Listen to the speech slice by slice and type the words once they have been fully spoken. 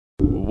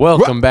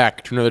Welcome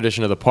back to another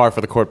edition of the Par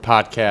for the Court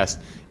podcast.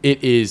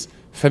 It is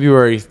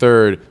February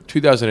 3rd,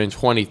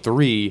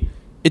 2023.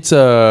 It's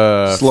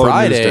a slow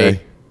Friday. News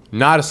day.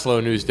 Not a slow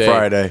news day.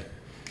 Friday.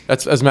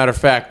 That's, as a matter of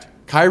fact,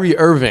 KYRIE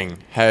Irving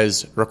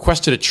has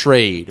requested a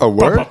trade. A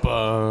word?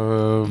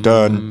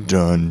 Dun,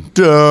 dun,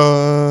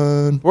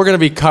 dun. We're going to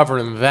be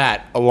covering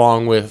that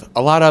along with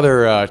a lot of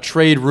other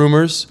trade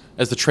rumors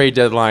as the trade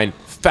deadline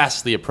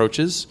fastly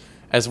approaches,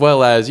 as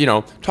well as,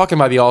 talking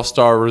about the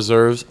All-Star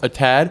reserves a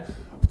tad.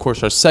 Of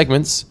course, our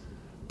segments,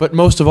 but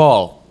most of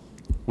all,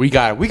 we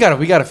got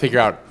to figure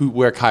out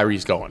where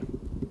KYRIE's going,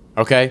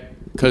 okay?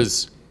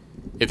 Because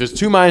if there's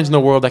two minds in the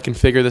world that can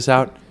figure this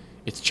out,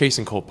 it's Chase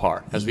and Cole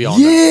Parr, as we all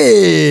know.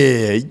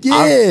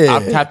 Yeah.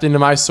 I've tapped into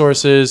my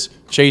sources.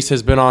 Chase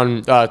has been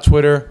on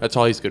Twitter. That's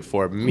all he's good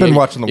for. Been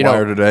watching The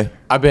Wire today.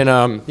 I've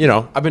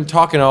been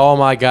talking to all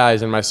my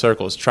guys in my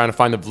circles, trying to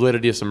find the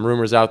validity of some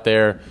rumors out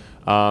there,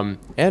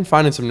 and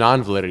finding some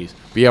non-validities.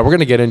 But yeah, we're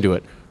gonna get into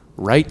it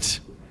right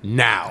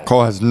now.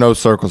 Cole has no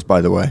circles, by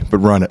the way, but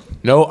run it.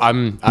 No,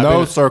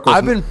 circles.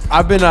 I've been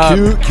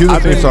Cue the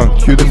theme song.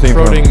 Cue the theme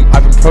song.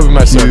 I've been probing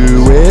my circles.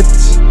 Do it.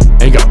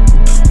 And go.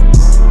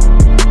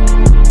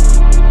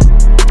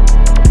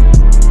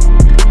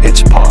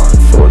 It's Par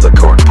for the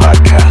Court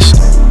podcast.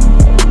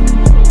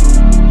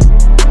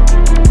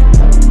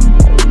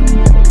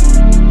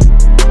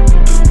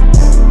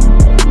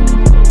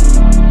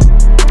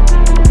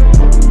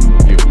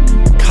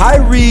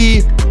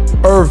 KYRIE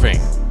Irving,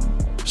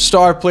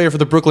 star player for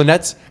the Brooklyn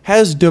Nets,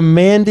 has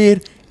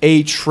demanded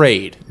a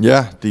trade.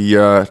 Yeah,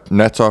 the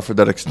Nets offered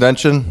that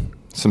extension.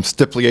 Some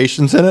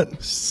stipulations in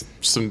it.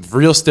 Some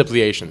real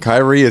stipulations.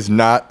 KYRIE is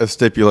not a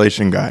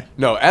stipulation guy.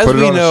 No, as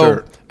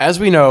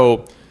we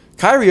know,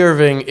 KYRIE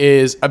Irving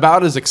is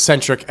about as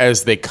eccentric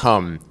as they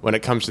come when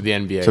it comes to the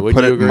NBA. To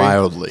put it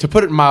mildly. To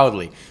put it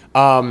mildly.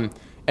 And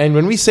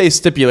when we say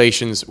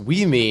stipulations,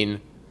 we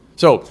mean...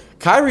 So,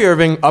 KYRIE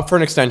Irving up for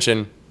an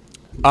extension.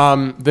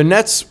 The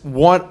Nets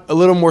want a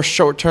little more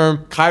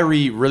short-term.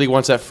 KYRIE really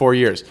wants that 4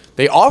 years.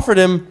 They offered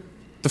him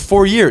the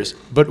 4 years,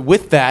 but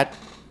with that,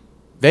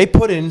 they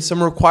put in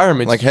some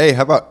requirements. Like, hey,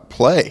 how about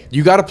play?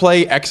 You got to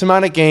play X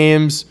amount of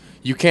games.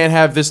 You can't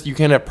have this. You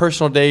can't have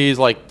personal days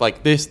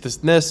like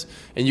this,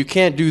 and you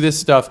can't do this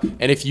stuff.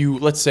 And if you,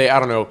 let's say, I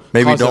don't know,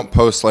 maybe don't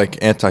post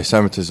like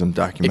anti-Semitism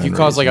documentaries. If you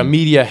cause like a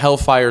media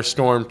hellfire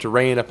storm to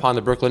rain upon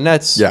the Brooklyn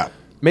Nets, yeah,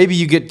 maybe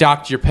you get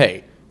docked your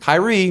pay.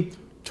 KYRIE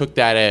took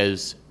that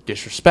as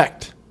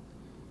disrespect,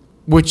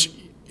 which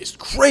is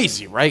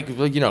crazy, right?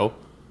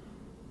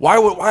 Why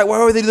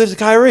would they do this to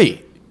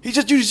KYRIE? He's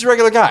just a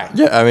regular guy.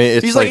 Yeah, I mean,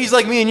 he's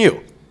like me and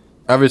you.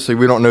 Obviously,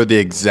 we don't know the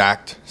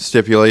exact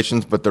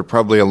stipulations, but they're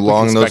probably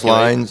along those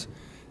lines.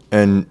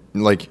 And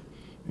like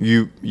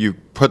you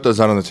put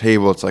those out on the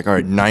table, it's like, all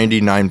right,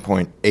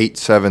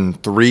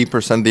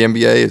 99.873% of the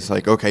NBA is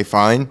like, okay,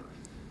 fine.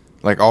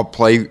 Like I'll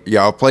play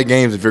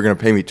games if you're going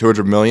to pay me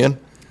 $200 million.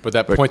 But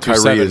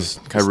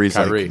 .27 KYRIE's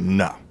like,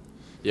 no.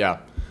 Yeah.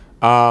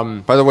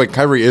 By the way,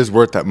 KYRIE is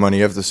worth that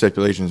money if the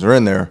stipulations are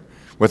in there.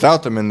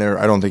 Without them in there,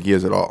 I don't think he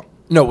is at all.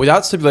 No,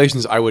 without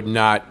stipulations, I would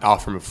not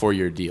offer him a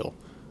 4-year deal.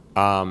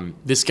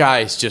 This guy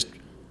is just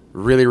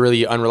really,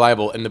 really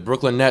unreliable, and the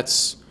Brooklyn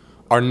Nets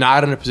are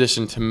not in a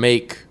position to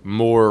make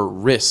more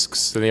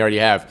risks than they already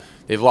have.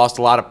 They've lost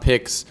a lot of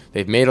picks.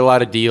 They've made a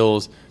lot of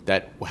deals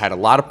that had a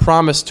lot of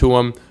promise to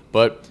them,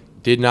 but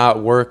did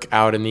not work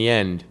out in the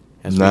end,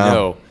 as we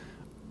know.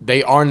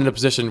 They aren't in a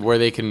position where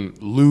they can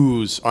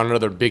lose on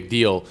another big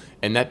deal,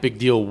 and that big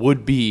deal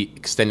would be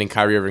extending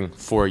KYRIE Irving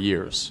 4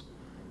 years.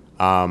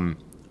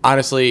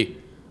 Honestly,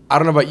 I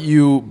don't know about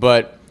you,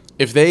 but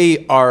if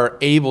they are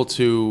able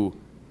to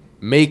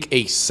make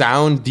a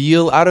sound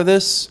deal out of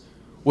this,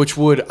 which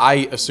would,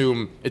 I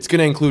assume, it's going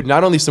to include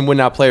not only some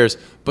win-now players,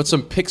 but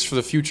some picks for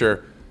the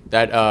future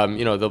that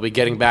they'll be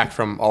getting back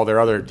from all their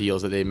other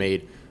deals that they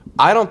made.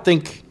 I don't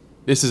think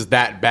this is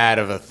that bad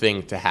of a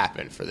thing to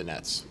happen for the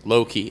Nets.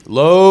 Low key.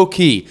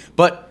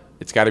 But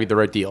it's got to be the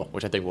right deal,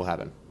 which I think will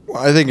happen. Well,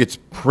 I think it's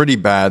pretty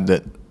bad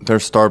that their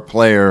star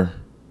player,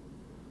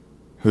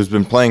 who's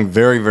been playing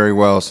very, very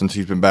well since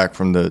he's been back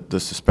from the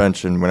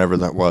suspension, whenever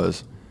that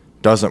was,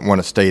 doesn't want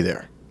to stay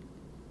there.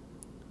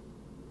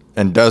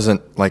 And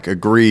doesn't,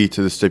 agree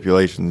to the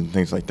stipulations and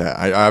things like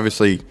that.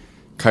 Obviously,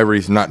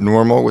 KYRIE's not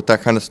normal with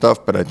that kind of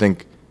stuff, but I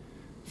think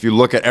if you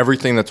look at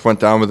everything that's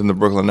went down within the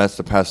Brooklyn Nets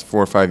the past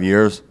 4 or 5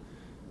 years,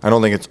 I don't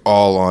think it's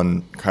all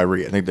on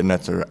KYRIE. I think the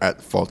Nets are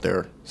at fault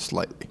there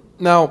slightly.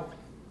 Now,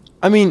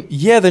 the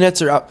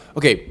Nets are out.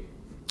 Okay,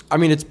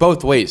 it's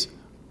both ways.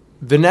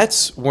 The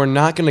Nets were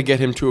not going to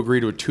get him to agree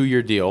to a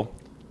 2-year deal.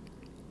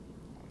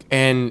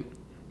 And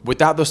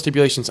without those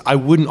stipulations, I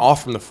wouldn't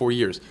offer him the 4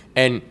 years.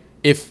 And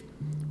I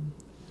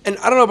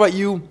don't know about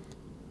you,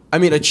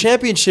 a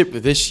championship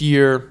this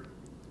year,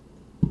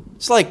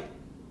 it's like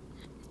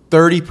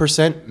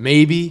 30%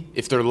 maybe,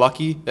 if they're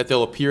lucky, that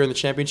they'll appear in the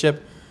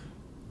championship.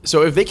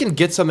 So if they can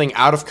get something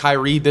out of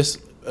KYRIE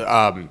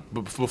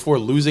before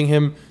losing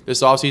him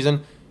this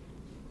offseason,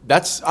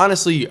 that's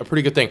honestly a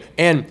pretty good thing.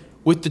 And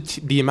with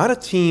the amount of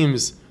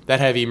teams that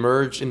have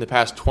emerged in the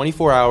past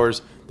 24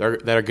 hours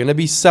that are going to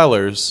be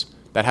sellers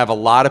that have a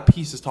lot of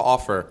pieces to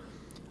offer,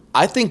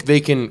 I think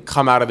they can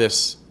come out of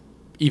this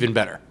even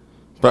better.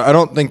 But I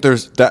don't think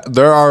there's that.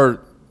 There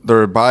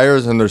are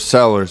buyers and there's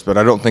sellers, but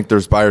I don't think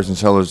there's buyers and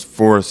sellers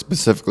for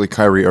specifically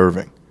Kyrie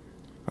Irving.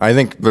 I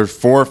think there's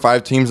 4 or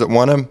 5 teams that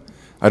want him.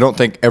 I don't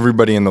think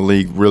everybody in the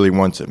league really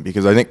wants him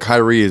because I think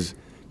Kyrie is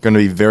going to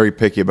be very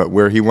picky about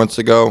where he wants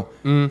to go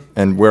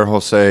and where he'll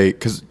say,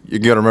 because you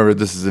got to remember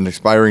this is an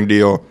expiring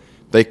deal.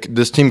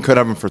 This team could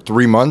have him for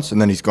 3 months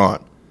and then he's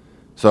gone.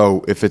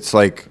 So if it's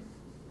like,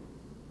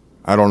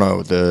 I don't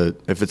know,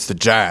 if it's the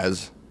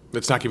Jazz.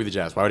 It's not going to be the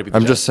Jazz. Why would it be the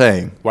Jazz? I'm just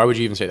saying. Why would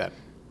you even say that?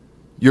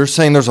 You're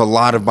saying there's a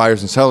lot of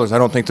buyers and sellers. I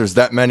don't think there's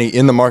that many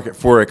in the market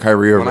for a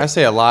Kyrie Irving. When I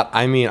say a lot,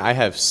 I mean I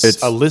have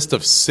a list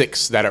of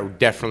 6 that would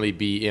definitely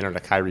be in on a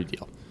Kyrie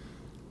deal.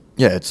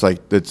 Yeah,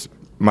 it's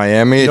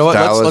Miami, You know what?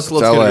 Dallas, let's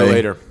it's get LA. into it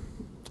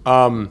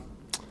later.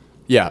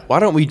 Yeah, why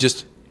don't we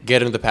just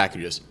get into the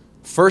packages?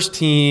 First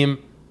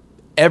team,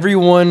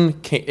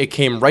 it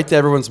came right to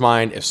everyone's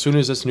mind as soon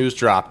as this news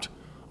dropped.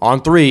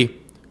 On 3,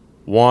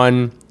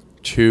 1,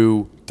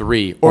 2,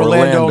 3.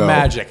 Orlando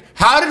Magic.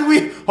 How did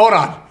we? Hold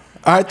on.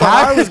 I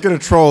thought I was going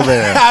to troll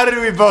there. How did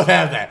we both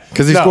have that?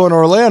 Because he's going to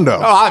Orlando.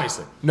 Oh,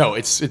 obviously. No,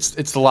 it's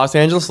the Los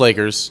Angeles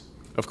Lakers,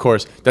 of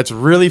course. That's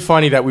really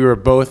funny that we were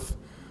both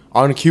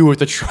on cue with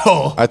the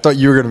troll. I thought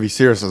you were going to be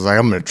serious. I was like,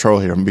 I'm going to troll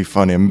here. I'm going to be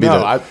funny. I'm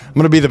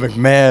going to be the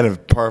McMahon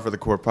of Par for the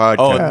Court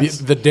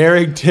podcast. Oh, the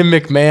daring Tim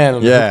McMahon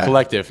of the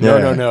collective.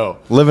 No.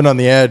 Living on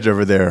the edge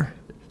over there.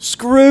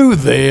 Screw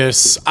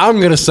this. I'm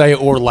going to say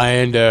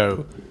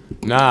Orlando.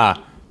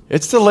 Nah,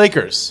 it's the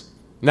Lakers.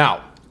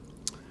 Now,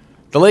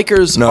 the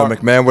Lakers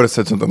McMahon would have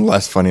said something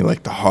less funny,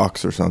 like the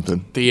Hawks or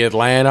something. The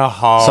Atlanta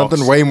Hawks.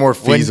 Something way more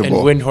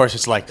feasible. And Windhorst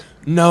is like,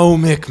 no,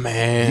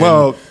 McMahon.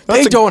 Well,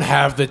 they don't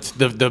have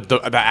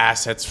the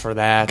assets for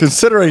that.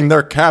 Considering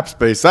their cap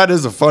space, that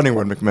is a funny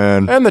one,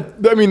 McMahon. And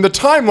the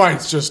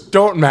timelines just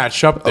don't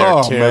match up there,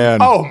 Oh, Tim. man.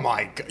 Oh,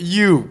 my God.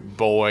 You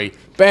boy.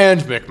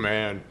 Banned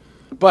McMahon.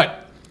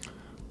 But,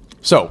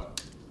 so,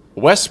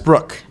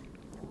 Westbrook,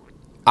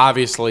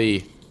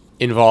 obviously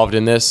involved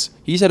in this.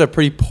 He's had a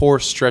pretty poor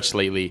stretch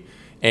lately.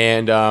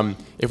 And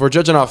if we're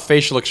judging off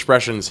facial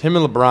expressions, him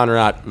and LeBron are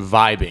not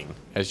vibing,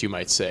 as you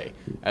might say,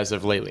 as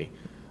of lately.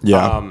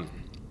 Yeah.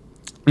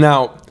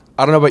 Now,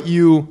 I don't know about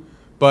you,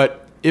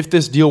 but if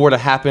this deal were to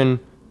happen,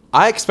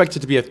 I expect it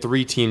to be a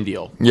 3-team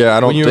deal. Yeah,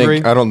 I don't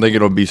agree? think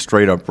it'll be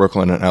straight up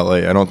Brooklyn and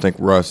LA. I don't think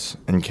Russ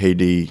and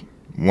KD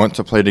want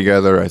to play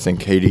together. I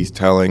think KD's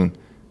telling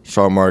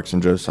Sean Marks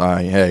and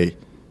Josiah, hey,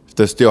 if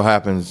this deal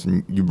happens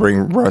and you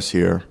bring Russ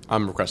here,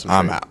 I'm requesting.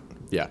 I'm out.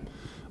 Yeah.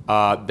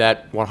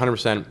 That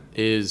 100%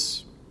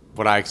 is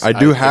what I expect.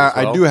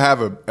 I do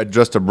have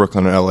just a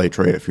Brooklyn and LA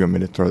trade if you want me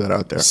to throw that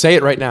out there. Say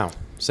it right now.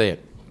 Say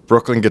it.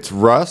 Brooklyn gets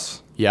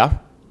Russ. Yeah.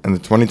 And the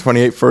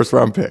 2028 first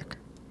round pick.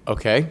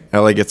 Okay.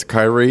 LA gets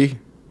Kyrie,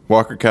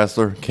 Walker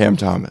Kessler, Cam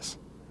Thomas.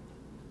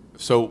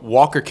 So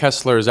Walker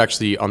Kessler is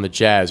actually on the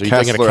Jazz. Are you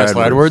thinking of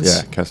Kessler Edwards?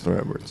 Yeah, Kessler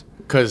Edwards.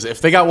 Because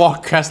if they got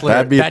Walker Kessler,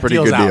 that'd be a pretty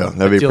good deal.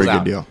 That'd be a pretty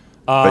good deal.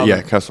 But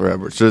yeah, Kessler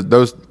Edwards.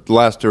 Those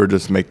last two are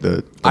just make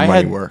the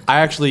money work.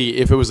 I actually,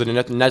 if it was a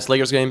Nets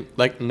Lakers game,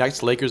 like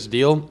Nets Lakers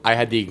deal, I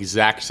had the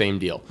exact same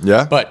deal.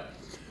 Yeah. But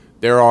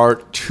there are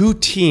 2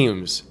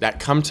 teams that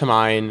come to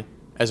mind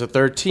as a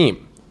third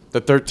team. The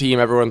third team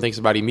everyone thinks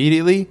about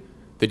immediately,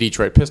 the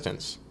Detroit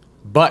Pistons.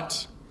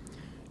 But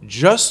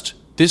just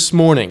this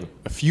morning,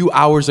 a few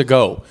hours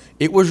ago,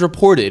 it was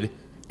reported,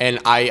 and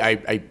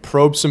I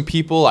probed some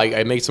people.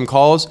 I made some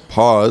calls.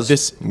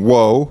 Pause.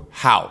 Whoa.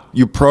 How?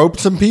 You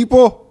probed some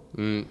people?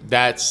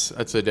 That's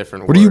a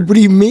different word. What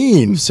do you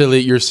mean? Silly.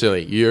 You're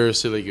silly. You're a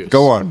silly goose.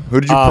 Go on.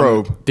 Who did you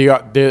probe?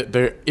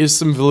 There is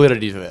some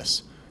validity to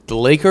this. The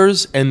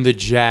Lakers and the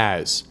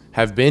Jazz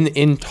have been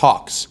in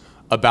talks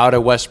about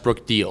a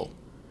Westbrook deal.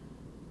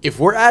 If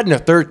we're adding a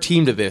third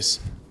team to this,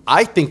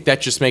 I think that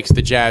just makes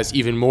the Jazz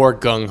even more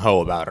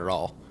gung-ho about it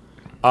all.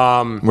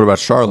 What about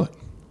Charlotte?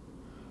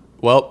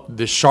 Well,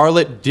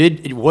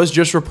 it was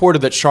just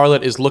reported that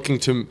Charlotte is looking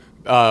to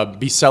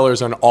be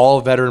sellers on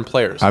all veteran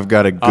players. I've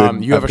got a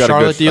good. You have a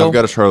Charlotte deal? I've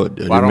got a Charlotte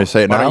deal. You want me to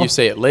say it now? Why don't you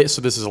say it?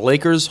 So this is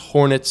Lakers,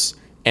 Hornets,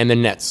 and the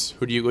Nets.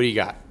 What do you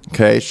got?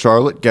 Okay,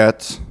 Charlotte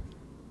gets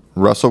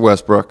Russell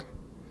Westbrook,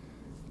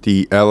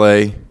 the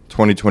LA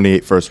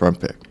 2028 first round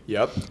pick.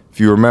 Yep. If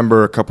you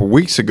remember a couple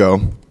weeks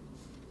ago,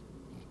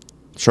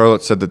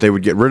 Charlotte said that they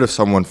would get rid of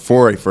someone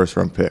for a first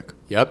round pick.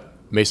 Yep.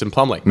 Mason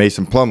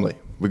Plumlee.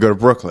 We go to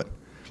Brooklyn.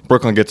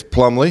 Brooklyn gets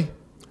Plumlee.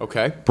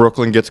 Okay.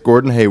 Brooklyn gets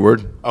Gordon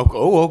Hayward.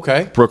 Oh,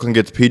 okay. Brooklyn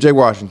gets P.J.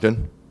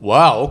 Washington.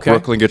 Wow, okay.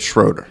 Brooklyn gets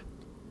Schroeder.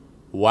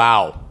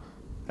 Wow.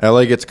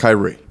 L.A. gets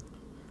Kyrie.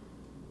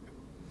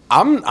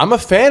 I'm a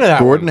fan of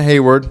that Gordon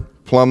Hayward,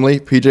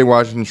 Plumlee, P.J.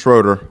 Washington,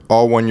 Schroeder,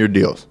 all 1-year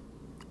deals.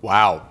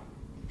 Wow.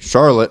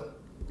 Charlotte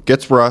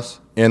gets Russ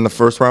and the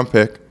first round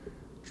pick.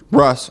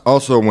 Russ,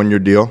 also a 1-year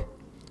deal.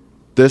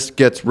 This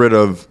gets rid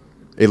of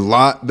a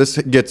lot. This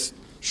gets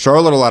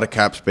Charlotte a lot of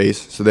cap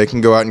space, so they can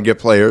go out and get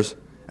players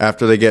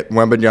after they get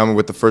Wembanyama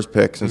with the first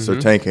pick since they're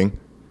tanking.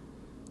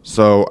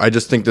 So I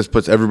just think this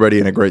puts everybody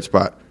in a great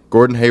spot.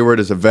 Gordon Hayward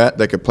is a vet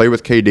that could play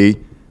with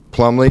KD.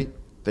 Plumlee,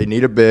 they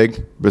need a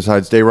big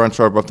besides Day'Ron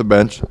Sharpe off the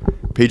bench.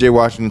 P.J.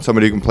 Washington,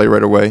 somebody who can play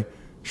right away.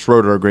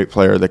 Schroeder, a great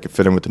player that could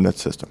fit in with the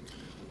Nets system.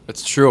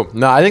 That's true.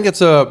 No, I think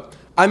it's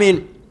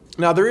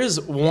now there is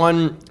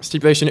one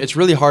stipulation. It's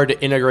really hard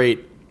to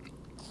integrate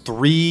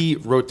 3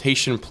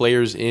 rotation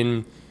players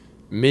in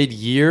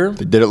mid-year.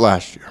 They did it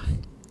last year.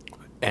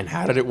 And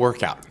how did it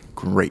work out?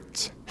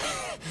 Great.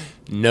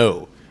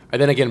 No.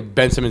 And then again,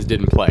 Ben Simmons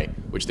didn't play,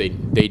 which they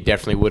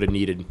definitely would have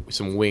needed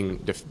some wing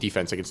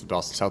defense against the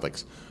Boston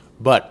Celtics.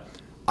 But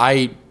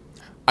I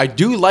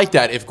do like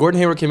that. If Gordon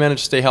Hayward can manage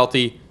to stay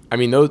healthy, I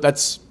mean,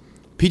 that's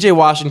P.J.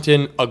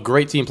 Washington, a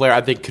great team player.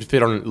 I think could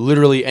fit on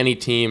literally any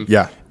team.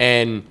 Yeah.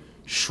 And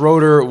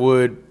Schroeder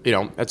would,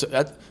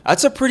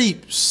 that's a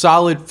pretty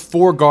solid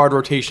 4-guard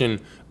rotation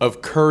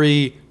of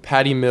Curry,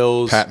 Patrick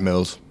Mills,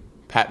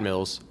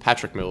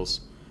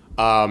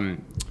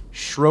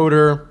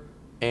 Schroeder,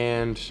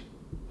 and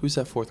who's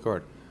that 4th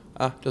guard?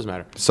 Doesn't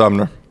matter.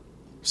 Sumner,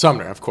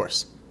 of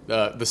course.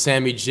 The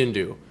Sammy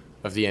Jindu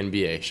of the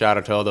NBA. Shout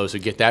out to all those who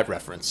get that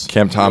reference.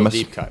 Cam Thomas.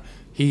 Deep cut.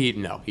 He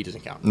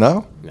doesn't count.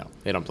 No? No,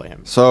 they don't play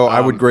him. So I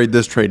would grade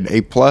this trade an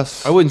A+.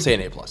 I wouldn't say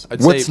an A+.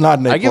 What's not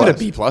an A+? I give it a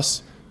B+.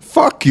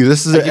 Fuck you.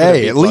 This is an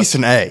A. At least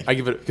an A. I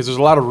give it because there's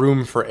a lot of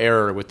room for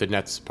error with the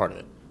Nets part of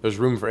it. There's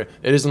room for it.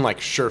 It isn't like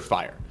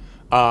surefire.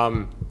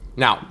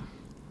 Now,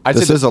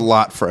 this is a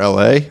lot for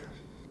LA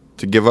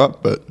to give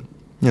up, but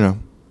I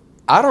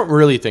don't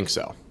really think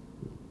so.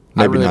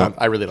 Maybe not.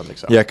 I really don't think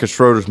so. Yeah, because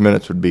Schroeder's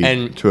minutes would be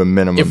to a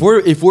minimum. If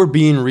we're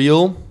being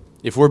real,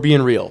 if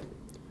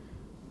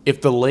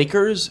the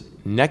Lakers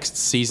next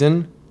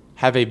season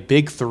have a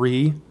big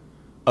 3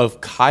 of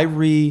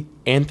Kyrie,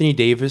 Anthony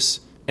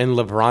Davis, and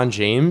LeBron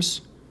James,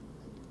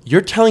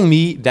 you're telling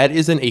me that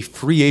isn't a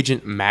free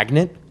agent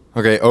magnet?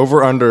 Okay,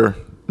 over under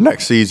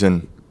next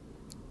season,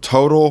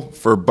 total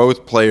for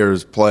both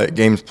players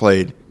games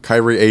played,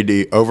 Kyrie AD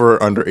over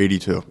or under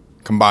 82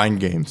 combined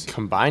games.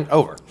 Combined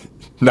over.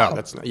 No,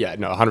 that's not. Yeah,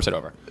 no, 100%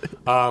 over.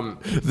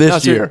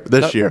 This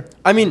year.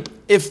 I mean,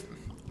 this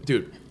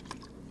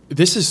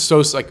is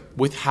so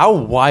with how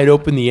wide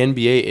open the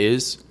NBA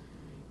is.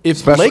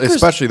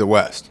 Especially the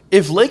West.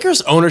 If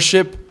Lakers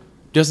ownership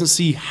doesn't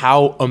see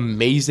how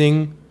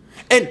amazing,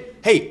 and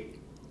hey,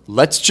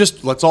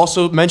 let's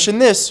also mention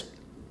this.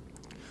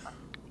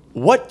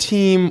 What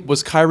team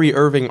was Kyrie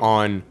Irving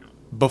on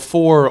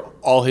before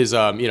all his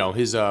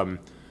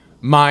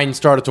mind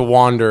started to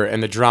wander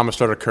and the drama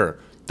started to occur?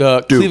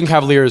 The Cleveland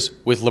Cavaliers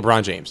with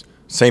LeBron James.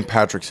 St.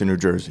 Patrick's in New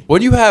Jersey.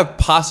 When you have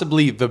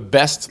possibly the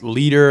best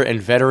leader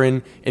and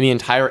veteran in the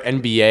entire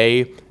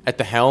NBA at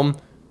the helm,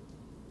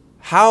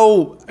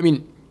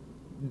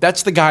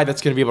 that's the guy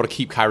that's going to be able to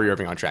keep Kyrie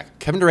Irving on track.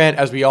 Kevin Durant,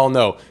 as we all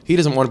know, he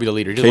doesn't want to be the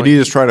leader. KD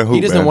is trying to hoop,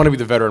 He doesn't want to be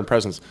the veteran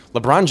presence.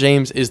 LeBron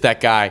James is that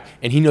guy,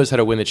 and he knows how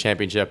to win the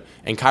championship,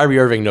 and Kyrie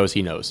Irving knows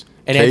he knows.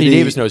 And Anthony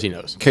Davis knows he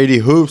knows.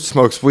 KD hoops,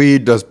 smokes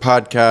weed, does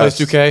podcasts.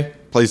 Plays 2K.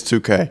 Plays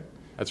 2K.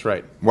 That's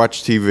right.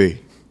 Watch TV.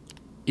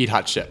 Eat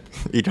hot shit.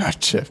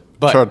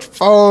 But charge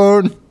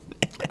phone.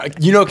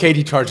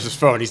 KD charges his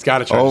phone. He's got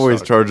to charge his phone.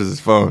 Always charges his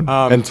phone.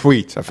 And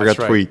tweets. I forgot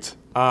tweets.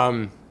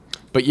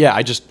 But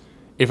yeah,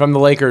 if I'm the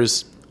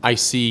Lakers, I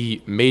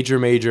see major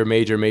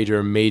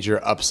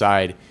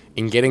upside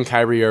in getting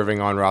Kyrie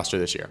Irving on roster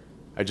this year.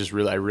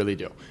 I really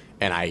do.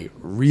 And I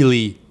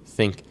really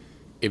think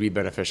it'd be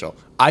beneficial.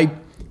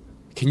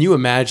 Can you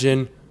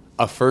imagine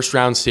a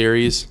first-round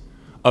series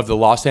of the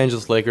Los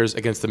Angeles Lakers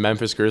against the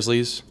Memphis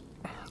Grizzlies?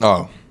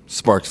 Oh,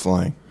 sparks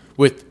flying.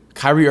 With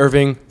Kyrie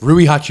Irving,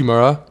 Rui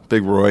Hachimura,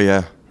 Big Roy,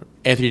 yeah,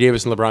 Anthony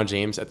Davis and LeBron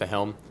James at the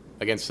helm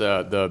against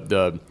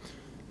the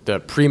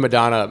prima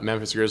donna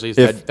Memphis Grizzlies.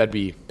 That'd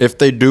be if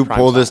they do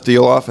pull this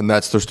deal off, and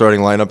that's their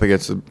starting lineup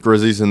against the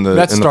Grizzlies in the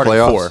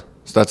playoffs. 4.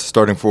 So that's the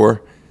starting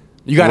 4.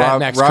 You got to have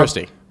Max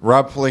Christie.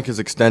 Rob Pelinka's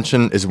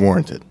extension is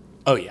warranted.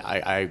 Oh yeah,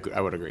 I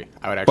would agree.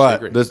 I would actually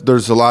agree. But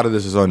there's a lot of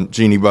this is on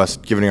Jeannie Buss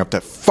giving up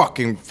that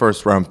fucking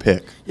first round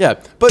pick. Yeah,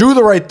 but do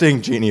the right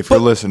thing, Jeannie. If you're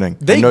listening,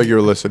 I know you're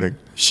listening.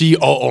 She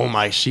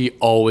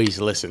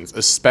always listens,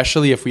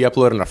 especially if we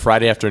upload on a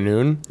Friday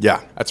afternoon.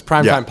 Yeah, that's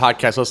primetime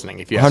podcast listening.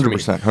 If you ask me,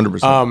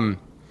 100%.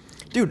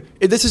 Dude,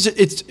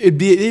 it'd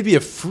be a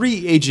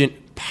free agent,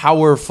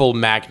 powerful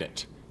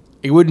magnet.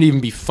 It wouldn't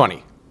even be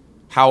funny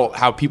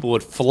how people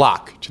would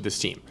flock to this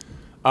team.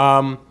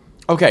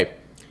 Okay.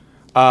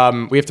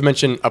 We have to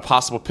mention a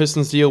possible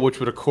Pistons deal, which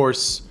would, of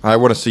course... I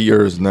want to see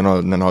yours, and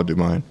then I'll do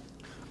mine.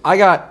 I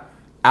got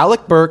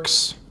Alec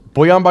Burks,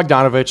 Bojan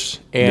Bogdanovic,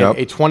 and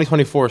a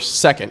 2024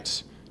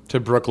 second to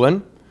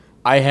Brooklyn.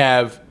 I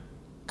have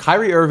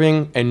Kyrie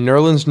Irving and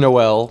Nerlens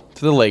Noel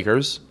to the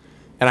Lakers.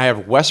 And I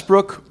have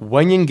Westbrook,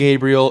 Wenyen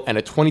Gabriel, and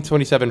a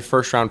 2027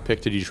 first-round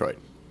pick to Detroit.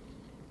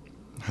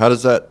 How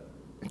does that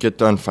get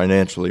done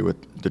financially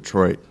with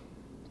Detroit?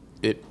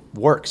 It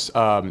works.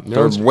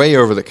 They're way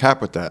over the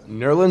cap with that.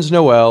 Nerlens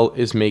Noel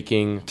is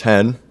making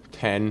 10.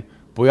 Bojan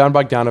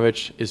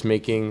Bogdanovic is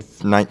making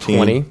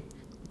 19.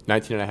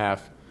 19 and a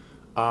half.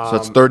 So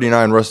that's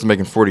 39. Russ is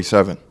making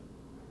 47.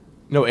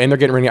 No, and they're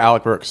getting rid of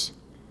Alec Burks.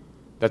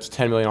 That's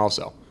 $10 million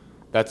also.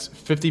 That's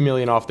 $50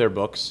 million off their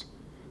books.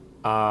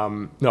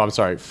 No, I'm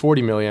sorry,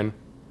 $40 million.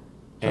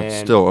 That's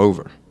still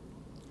over.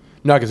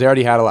 No, because they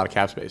already had a lot of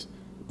cap space.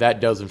 That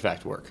does in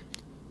fact work.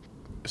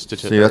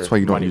 See, that's why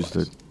you don't use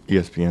the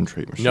ESPN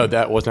trade machine. No,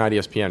 that was not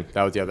ESPN.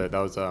 That was the other. That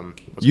was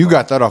You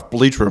got that off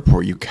Bleacher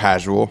Report, you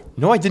casual.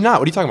 No, I did not.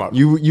 What are you talking about?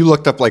 You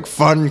looked up like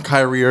fun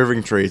Kyrie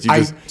Irving trades.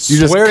 You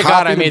swear to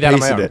God I made that on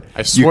my own.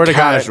 I swear to God.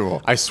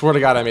 Casual. I swear to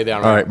God I made that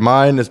on my own. All right,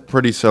 mine is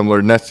pretty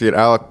similar. Nets get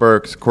Alec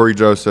Burks, Corey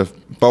Joseph,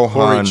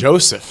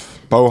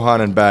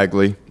 Bohan, and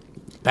Bagley.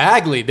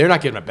 Bagley, they're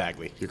not getting a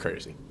Bagley. You're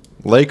crazy.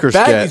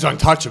 Bagley's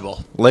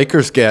untouchable.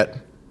 Lakers get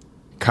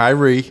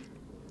Kyrie,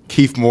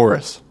 Keith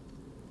Morris.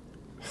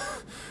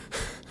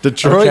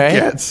 Detroit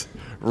gets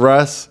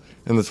Russ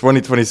in the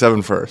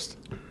 2027 first.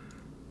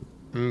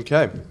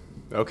 Okay.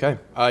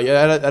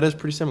 Yeah, that is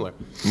pretty similar.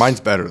 Mine's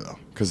better, though,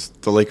 because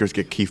the Lakers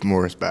get Keith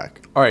Morris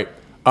back. All right.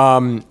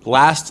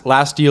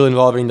 Last deal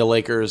involving the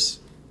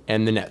Lakers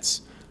and the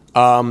Nets.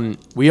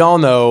 We all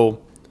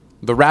know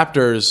the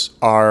Raptors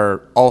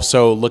are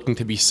also looking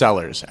to be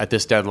sellers at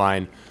this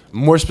deadline,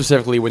 more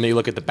specifically when they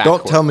look at the backcourt.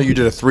 Don't tell me you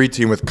did a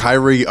 3-team with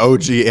Kyrie,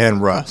 OG,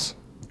 and Russ.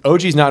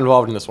 OG's not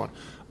involved in this one.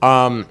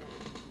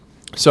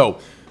 So,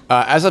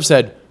 as I've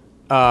said,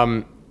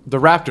 the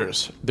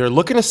Raptors, they're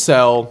looking to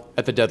sell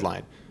at the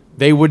deadline.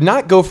 They would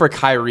not go for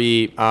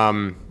Kyrie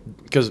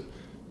because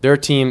their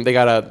team, their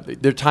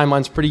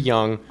timeline's pretty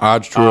young.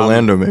 Odds to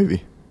Orlando,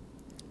 maybe.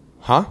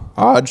 Huh?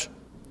 Odds?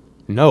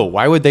 No.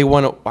 Why would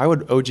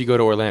OG go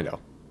to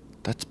Orlando?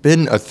 That's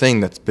been a thing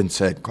that's been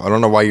said. I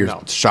don't know why you're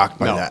shocked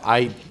by that.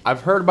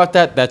 I've heard about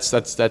that.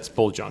 That's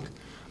bull junk.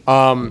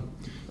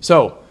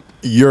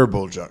 You're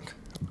bull junk.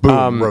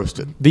 Boom,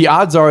 roasted. The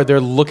odds are they're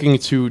looking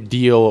to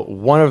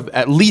deal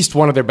at least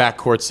one of their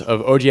backcourts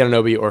of OG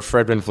Anunoby or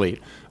Fred VanVleet.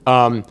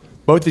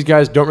 Both these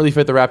guys don't really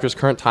fit the Raptors'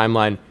 current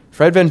timeline.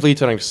 Fred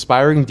VanVleet's on an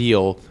expiring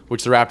deal,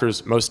 which the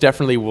Raptors most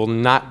definitely will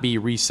not be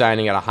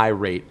re-signing at a high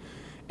rate,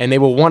 and they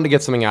will want to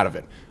get something out of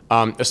it,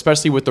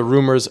 especially with the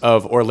rumors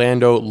of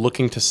Orlando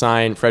looking to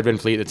sign Fred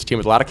VanVleet. It's a team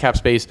with a lot of cap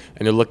space,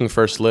 and they're looking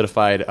for a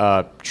solidified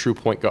true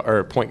point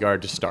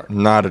guard to start.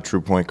 Not a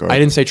true point guard. I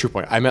didn't say true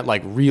point. I meant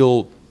like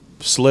real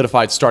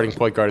solidified starting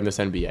point guard in this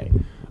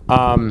NBA.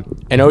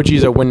 And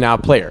OG's a win-now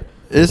player.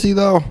 Is he,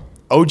 though?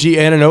 OG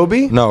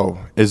Anunoby? No.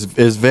 Is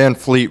Van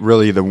Fleet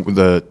really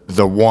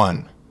the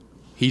one?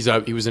 He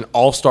was an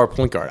all-star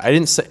point guard. I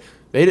didn't say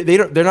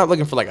they're not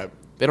looking for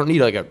they don't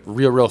need like a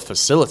real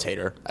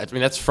facilitator. I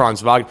mean, that's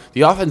Franz Wagner.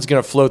 The offense is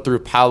going to flow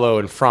through Paolo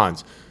and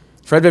Franz.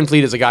 Fred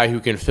VanVleet is a guy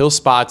who can fill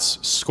spots,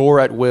 score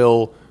at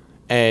will,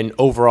 and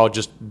overall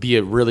just be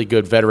a really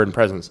good veteran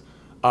presence.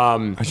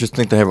 I just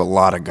think they have a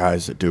lot of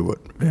guys that do what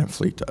Van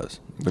Fleet does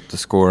with the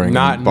scoring.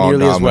 Not and ball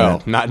nearly dominant. as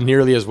well. Not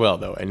nearly as well,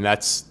 though, and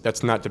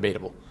that's not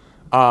debatable.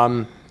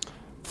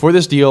 For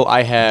this deal,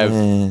 I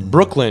have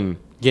Brooklyn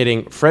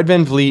getting Fred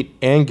VanVleet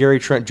and Gary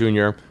Trent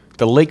Jr.,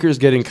 the Lakers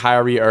getting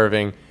Kyrie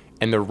Irving,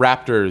 and the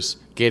Raptors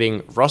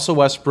getting Russell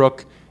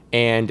Westbrook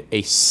and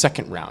a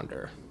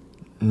second-rounder.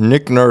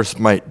 Nick Nurse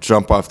might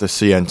jump off the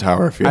CN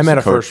Tower if he has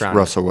to coach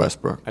Russell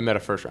Westbrook. I met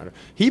a first-rounder.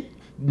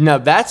 Now,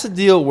 that's a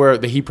deal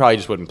where he probably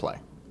just wouldn't play.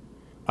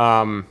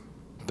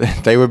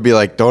 They would be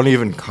like, don't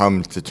even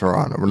come to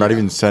Toronto. We're not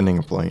even sending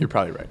a plane. You're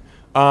probably right.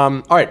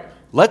 All right,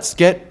 let's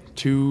get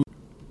to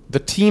the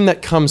team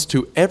that comes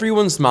to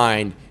everyone's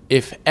mind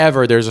if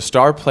ever there's a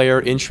star player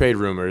in trade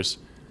rumors,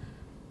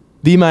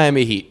 the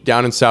Miami Heat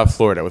down in South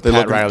Florida with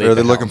Pat Riley. Are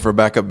they looking for a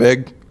backup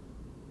big?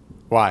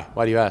 Why?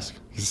 Why do you ask?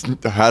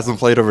 Hasn't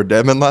played over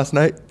Dedmon last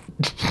night?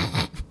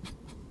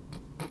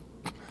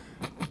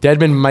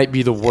 Dedmon might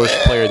be the worst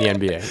player in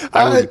the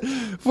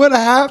NBA. What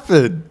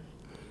happened?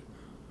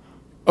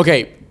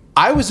 Okay,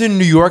 I was in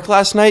New York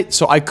last night,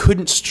 so I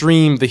couldn't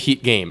stream the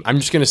Heat game. I'm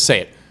just going to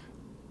say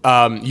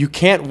it. You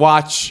can't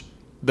watch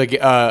an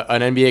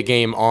NBA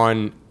game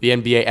on the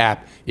NBA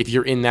app if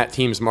you're in that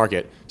team's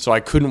market. So I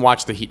couldn't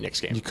watch the Heat Knicks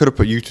game. You could have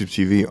put YouTube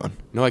TV on.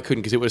 No, I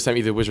couldn't because it would have sent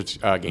me the Wizards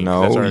game.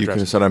 No, you could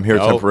have said I'm here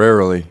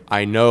temporarily.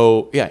 I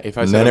know. Yeah, if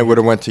I and said then it would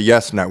have went to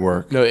Yes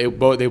Network. No,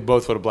 they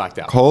both would have blacked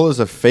out. Cole is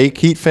a fake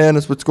Heat fan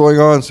is what's going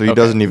on, so he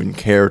doesn't even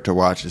care to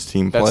watch his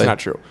team play. That's not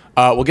true.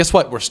 Well, guess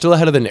what? We're still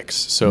ahead of the Knicks.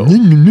 So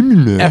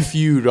F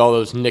you to all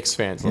those Knicks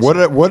fans. What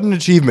an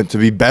achievement to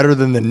be better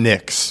than the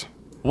Knicks.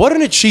 What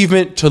an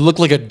achievement to look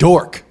like a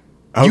dork.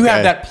 Okay. You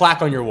have that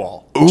plaque on your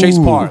wall. Chase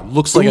Parr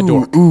looks like a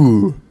dork.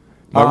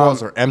 My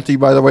walls are empty,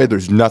 by the way.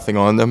 There's nothing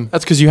on them.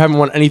 That's because you haven't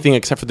won anything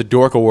except for the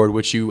Dork Award,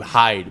 which you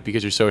hide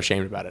because you're so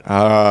ashamed about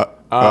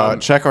it.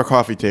 Check our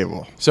coffee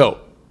table. So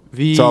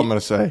that's all I'm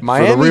going to say.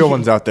 Miami For the real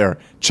ones out there,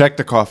 check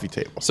the coffee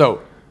table.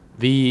 So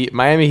the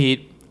Miami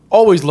Heat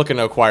always looking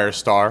to acquire a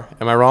star.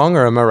 Am I wrong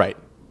or am I right?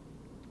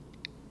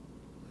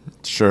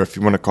 Sure, if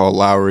you want to call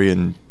Lowry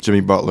and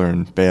Jimmy Butler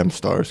and Bam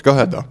stars. Go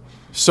ahead, though.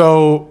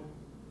 So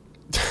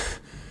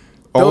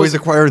always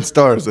acquiring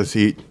stars, this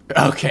Heat.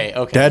 Okay.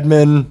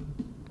 Dedmon.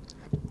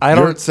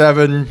 You're at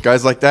 7,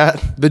 guys like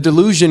that. The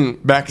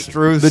delusion Max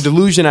Strus. The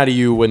delusion out of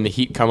you when the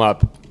Heat come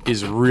up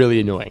is really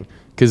annoying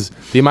because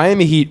the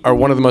Miami Heat are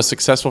one of the most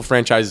successful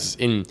franchises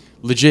in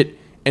legit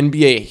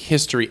NBA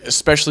history,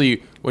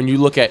 especially when you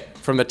look at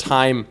from the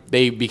time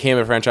they became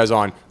a franchise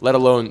on, let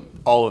alone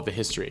all of the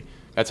history.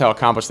 That's how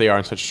accomplished they are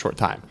in such a short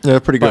time. Yeah,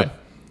 pretty good.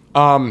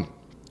 But,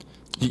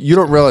 you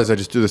don't realize I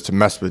just do this to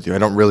mess with you. I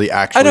don't really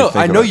actually.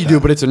 I know you do,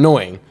 but it's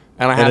annoying,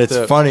 and it's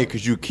funny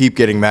because you keep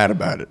getting mad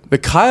about it. The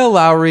Kyle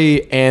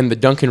Lowry and the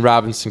Duncan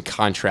Robinson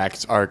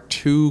contracts are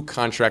two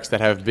contracts that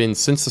have been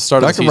since the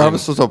start of the season. Duncan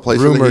Robinson still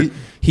plays for the Heat?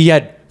 He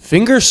had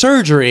finger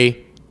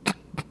surgery.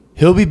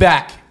 He'll be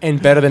back and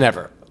better than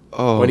ever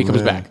when he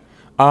comes back.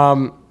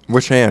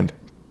 Which hand?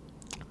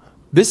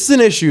 This is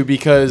an issue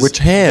because Which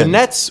hand? the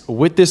Nets,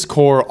 with this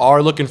core,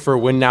 are looking for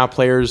win-now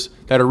players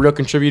that are real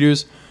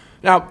contributors.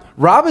 Now,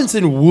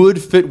 Robinson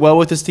would fit well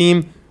with this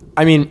team.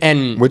 I mean,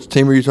 and Which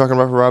team are you talking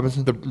about for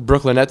Robinson? the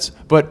Brooklyn Nets.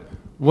 But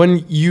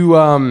when you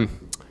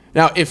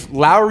now, if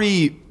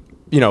Lowry,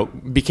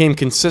 became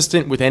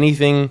consistent with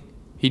anything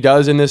he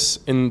does in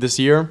this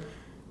year,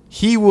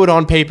 he would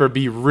on paper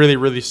be really,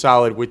 really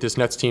solid with this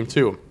Nets team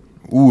too.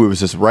 Ooh, it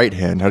was his right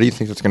hand. How do you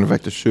think that's going to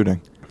affect his shooting?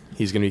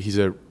 He's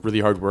a really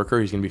hard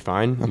worker. He's gonna be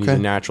fine. Okay. He's a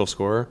natural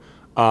scorer.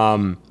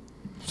 So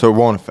it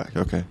won't affect.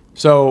 Okay.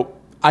 So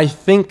I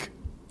think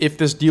if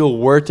this deal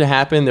were to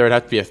happen, there would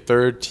have to be a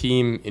third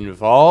team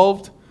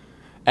involved.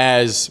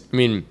 They're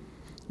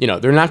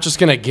not just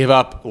going to give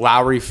up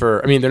Lowry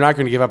they're not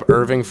going to give up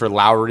Irving for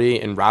Lowry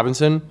and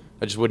Robinson.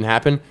 That just wouldn't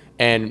happen.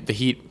 And the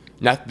Heat,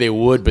 not that they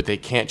would, but they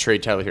can't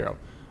trade Tyler Hero.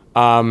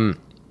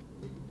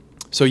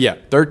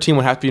 Third team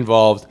would have to be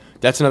involved.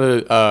 That's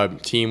another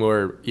team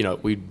where,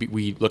 we'd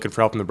be looking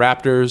for help from the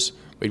Raptors.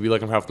 We'd be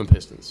looking for help from the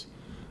Pistons.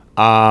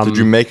 Did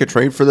you make a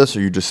trade for this, or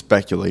are you just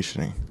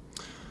speculating?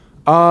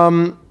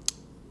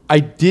 I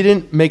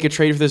didn't make a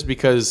trade for this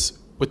because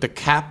with the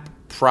cap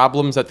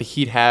problems that the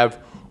Heat have,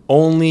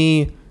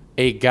 only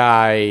a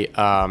guy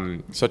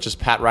such as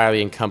Pat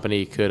Riley and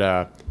company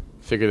could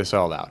figure this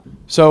all out.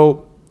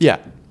 So, yeah,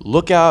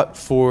 look out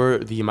for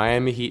the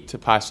Miami Heat to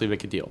possibly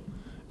make a deal.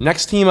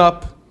 Next team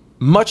up,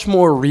 much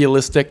more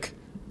realistic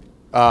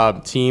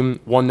team,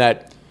 one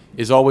that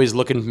is always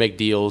looking to make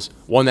deals,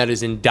 one that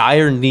is in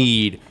dire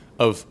need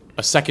of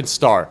a second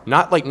star.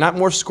 Not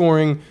more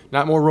scoring,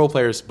 not more role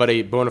players, but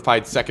a bona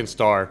fide second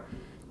star.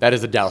 That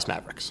is the Dallas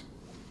Mavericks.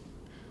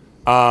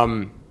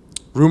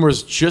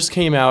 Rumors just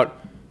came out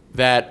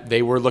that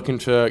they were looking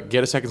to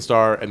get a second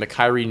star, and the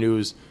KYRIE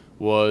news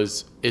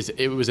was as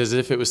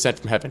if it was sent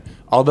from heaven.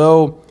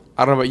 Although,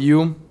 I don't know about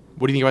you,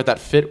 what do you think about that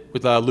fit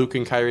with Luke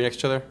and KYRIE next to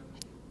each other?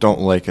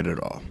 Don't like it at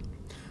all.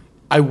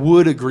 I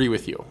would agree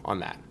with you on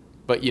that.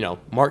 But,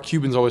 Mark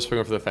Cuban's always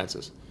swinging for the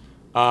fences.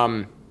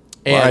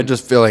 I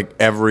just feel like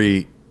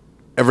every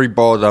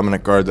ball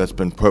dominant guard that's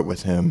been put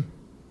with him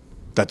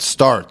that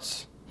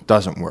starts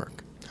doesn't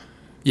work.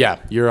 Yeah,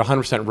 you're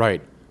 100%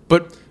 right.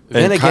 But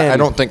then again, I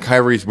don't think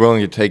Kyrie's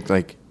willing to take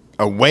like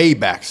a way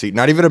back seat,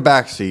 not even a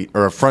back seat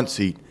or a front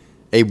seat,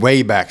 a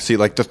way back seat,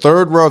 like the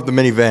third row of the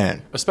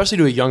minivan. Especially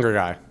to a younger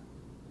guy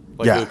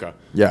like Luka.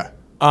 Yeah.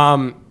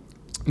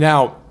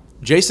 Now,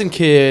 Jason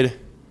Kidd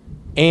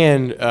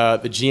and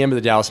the GM of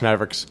the Dallas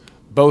Mavericks,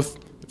 both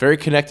very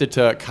connected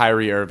to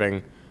Kyrie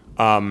Irving,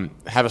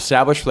 have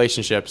established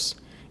relationships.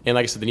 And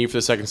like I said, the need for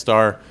the second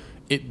star,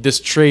 this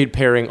trade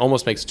pairing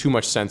almost makes too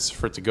much sense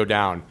for it to go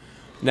down.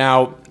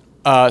 Now,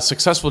 a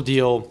successful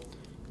deal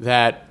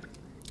that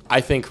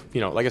I think,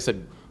 like I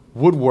said,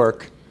 would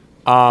work.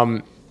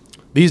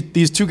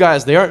 These two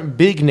guys, they aren't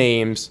big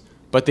names,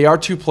 but they are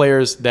two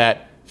players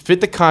that fit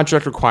the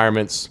contract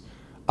requirements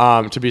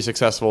to be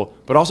successful,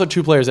 but also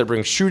two players that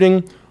bring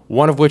shooting,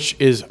 one of which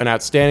is an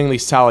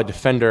outstandingly solid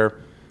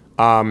defender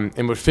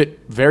and would fit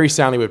very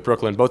soundly with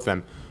Brooklyn, both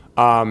of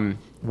them.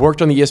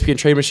 Worked on the ESPN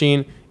trade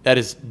machine. That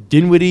is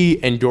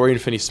Dinwiddie and Dorian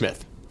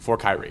Finney-Smith for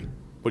Kyrie.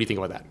 What do you think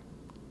about that?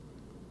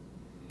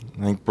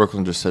 I think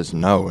Brooklyn just says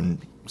no and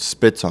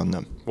spits on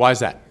them. Why is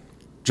that?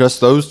 Just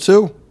those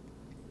two?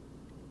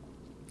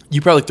 You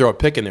probably throw a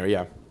pick in there,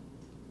 yeah.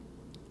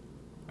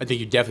 I think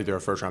you definitely throw a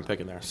first-round pick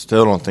in there.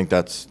 Still don't think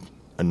that's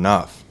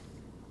enough.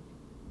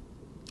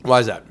 Why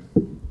is that?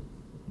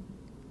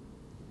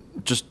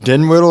 Just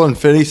Dinwiddie and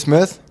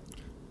Finney-Smith?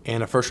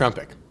 And a first-round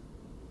pick.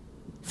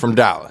 From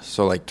Dallas,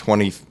 so like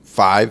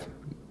 25?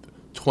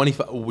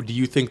 25. Do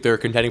you think they're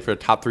contending for a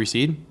top 3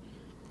 seed?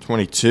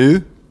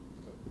 22?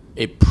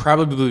 It'd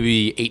probably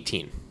be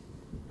 18.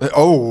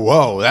 Oh,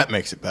 whoa, that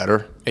makes it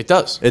better. It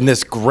does. In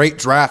this great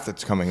draft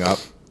that's coming up.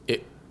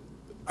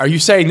 Are you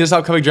saying this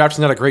upcoming draft is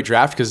not a great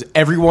draft? Because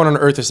everyone on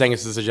earth is saying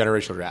this is a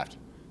generational draft.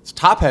 It's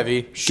top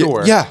heavy,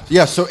 sure.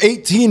 Yeah, so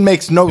 18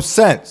 makes no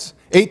sense.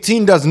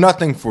 18 does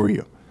nothing for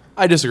you.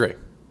 I disagree.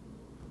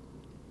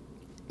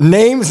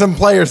 Name some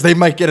players they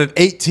might get at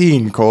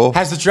 18, Cole.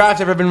 Has the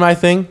draft ever been my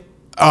thing?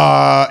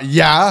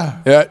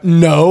 Yeah.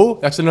 No.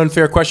 That's an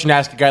unfair question to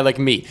ask a guy like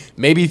me.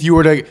 Maybe if you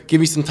were to give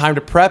me some time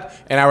to prep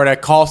and I were to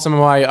call some of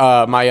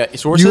my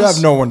sources. You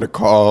have no one to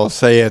call.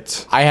 Say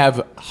it. I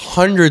have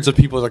hundreds of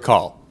people to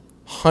call.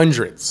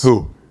 Hundreds.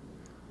 Who?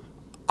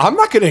 I'm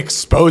not going to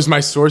expose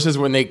my sources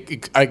when they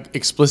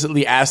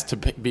explicitly ask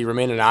to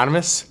remain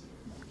anonymous.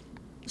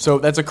 So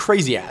that's a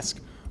crazy ask.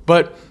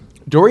 But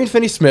Dorian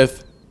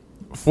Finney-Smith,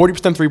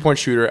 40% three-point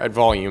shooter at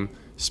volume.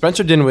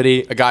 Spencer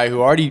Dinwiddie, a guy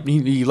who already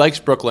he likes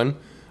Brooklyn.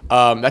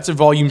 That's a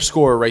volume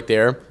scorer right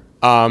there,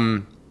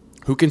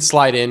 who can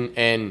slide in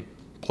and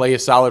play a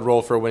solid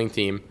role for a winning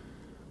team.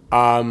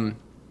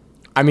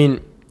 I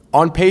mean,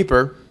 on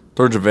paper,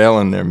 Throw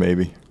JaVale in there,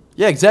 maybe.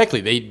 yeah, exactly.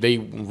 They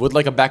would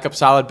like a backup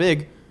solid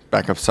big.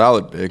 Backup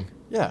solid big.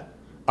 Yeah.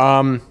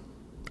 I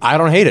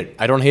don't hate it.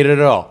 I don't hate it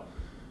at all.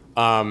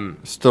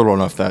 Still don't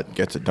know if that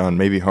gets it done.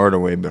 Maybe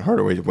Hardaway, but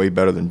Hardaway's way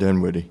better than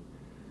Dinwiddie.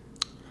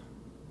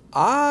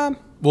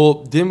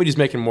 Well, Dinwiddie's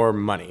making more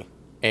money,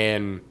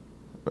 and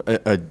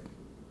A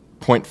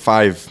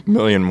 0.5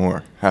 million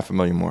more,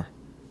 $500,000 more.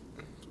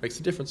 makes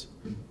a difference.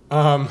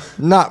 Not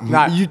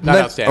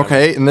outstanding.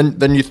 Okay, and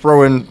then you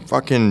throw in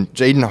fucking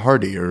Jaden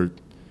Hardy or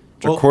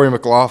Ja'Cory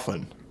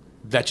McLaughlin.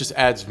 That just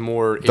adds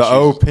more issues. The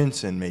O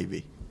Pinson,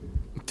 maybe.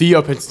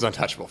 Theo Pinson's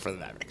untouchable for the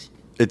Mavericks.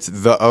 It's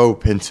the O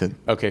Pinson.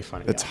 Okay,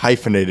 funny. It's guy.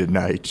 hyphenated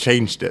now. He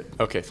changed it.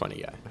 Okay,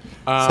 funny guy.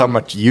 That's how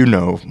much you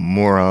know,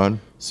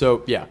 moron.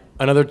 So, yeah,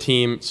 another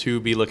team to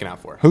be looking out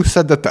for. Who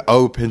said that the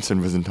O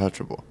Pinson was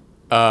untouchable?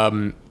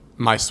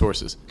 My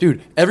sources.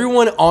 Dude,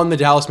 everyone on the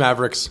Dallas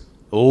Mavericks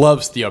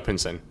loves Theo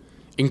Pinson,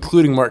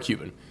 including Mark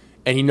Cuban.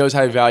 And he knows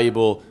how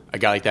valuable a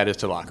guy like that is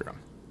to the locker room.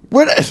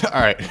 What?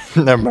 All right,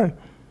 never mind.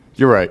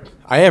 You're right.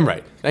 I am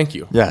right. Thank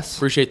you. Yes.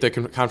 Appreciate the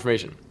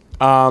confirmation.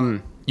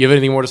 You have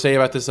anything more to say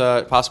about this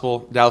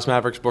possible Dallas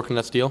Mavericks Brooklyn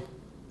Nets deal?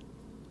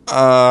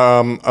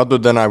 Other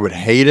than I would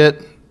hate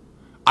it.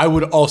 I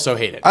would also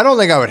hate it. I don't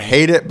think I would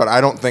hate it, but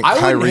I don't think I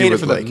Kyrie wouldn't hate it would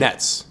for like the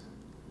Nets.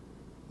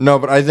 No,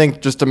 but I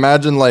think just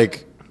imagine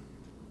like,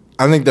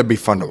 I think that'd be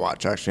fun to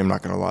watch. Actually, I'm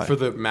not gonna lie. For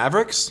the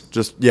Mavericks?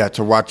 Just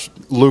to watch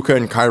Luka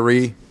and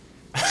Kyrie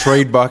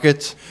trade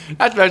buckets.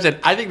 That's what I said.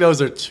 I think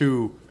those are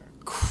two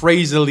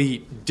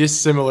crazily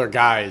dissimilar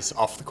guys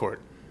off the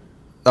court.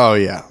 Oh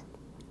yeah,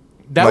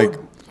 That like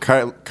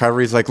would,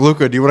 Kyrie's like,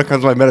 Luka, do you want to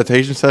come to my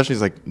meditation session?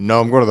 He's like, no,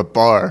 I'm going to the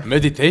bar.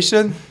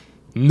 meditation?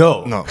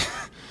 No. No.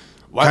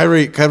 What?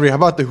 Kyrie, how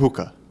about the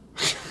hookah?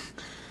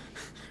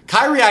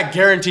 Kyrie, I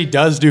guarantee,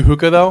 does do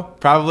hookah, though.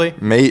 Probably.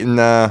 Mate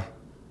and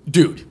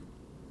Dude.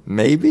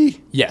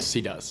 maybe. Yes,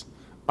 he does.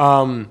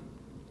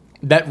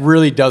 That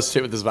really does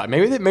fit with his vibe.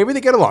 Maybe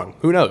they get along.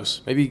 Who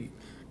knows? Maybe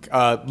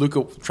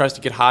Luka tries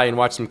to get high and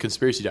watch some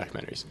conspiracy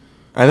documentaries.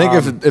 I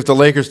think if the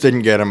Lakers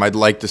didn't get him, I'd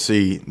like to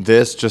see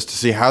this just to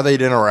see how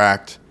they'd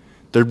interact.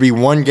 There'd be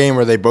one game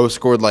where they both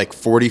scored like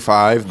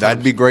 45.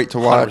 That'd be great to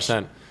watch.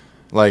 100%.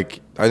 Like,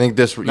 I think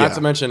this. Not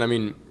to mention, I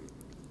mean,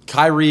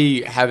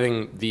 Kyrie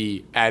having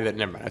the added.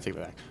 Never mind, I take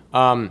that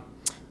back.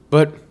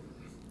 But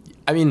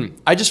I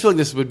mean, I just feel like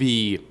this would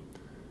be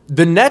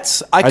the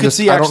Nets. I could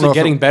see actually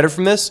getting better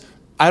from this.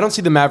 I don't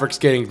see the Mavericks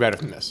getting better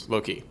from this, low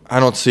key. I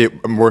don't see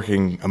it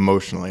working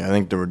emotionally. I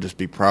think there would just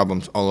be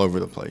problems all over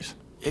the place.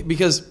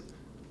 Because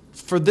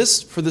for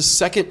this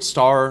second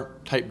star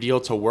type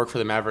deal to work for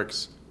the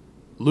Mavericks,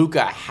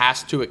 Luka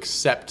has to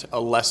accept a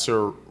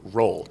lesser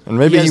role. And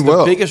maybe he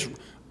will.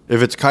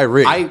 If it's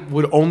Kyrie. I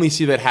would only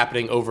see that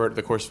happening over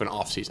the course of an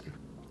offseason.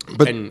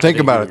 But think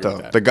about it,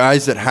 though. The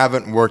guys that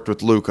haven't worked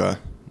with Luka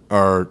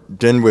are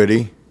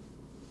Dinwiddie,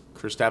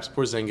 Kristaps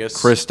Porzingis,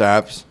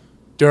 Kristaps,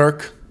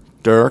 Dirk.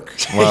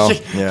 Well,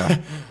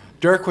 yeah.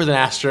 Dirk with an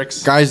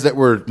asterisk. Guys that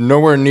were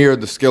nowhere near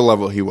the skill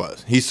level he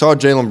was. He saw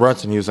Jalen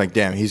Brunson. He was like,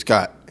 damn, he's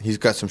got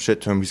some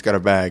shit to him. He's got a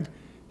bag.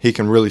 He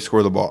can really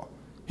score the ball.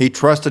 He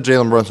trusted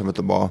Jalen Brunson with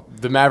the ball.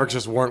 The Mavericks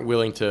just weren't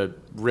willing to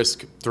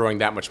risk throwing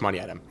that much money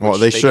at him. Well,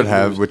 they should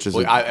have, which is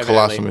a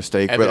colossal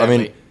mistake. But, I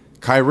mean,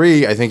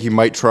 Kyrie, I think he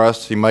might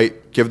trust. He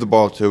might give the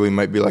ball to. He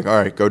might be like, all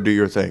right, go do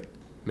your thing.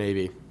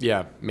 Maybe.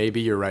 Yeah,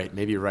 maybe you're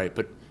right.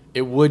 But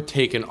it would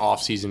take an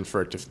offseason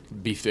for it to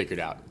be figured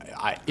out,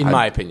 in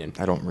my opinion.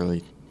 I don't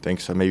really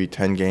think so. Maybe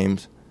 10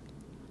 games.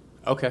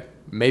 Okay.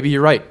 Maybe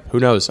you're right. Who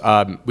knows?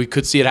 We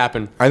could see it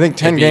happen. I think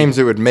 10 games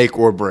it would make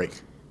or break.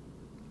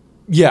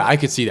 Yeah, I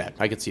could see that.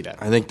 I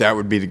think that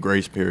would be the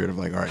grace period of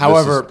like, all right.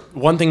 However,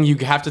 one thing you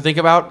have to think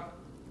about,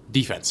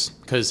 defense.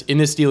 Because in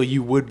this deal,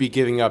 you would be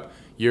giving up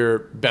your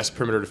best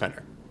perimeter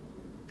defender.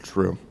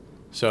 True.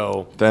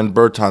 So then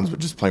Bertans would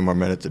just play more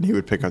minutes and he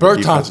would pick up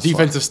Bertans,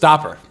 defensive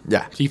stopper.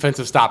 Yeah.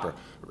 Defensive stopper.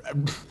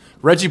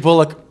 Reggie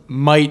Bullock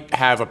might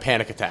have a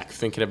panic attack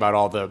thinking about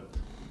all the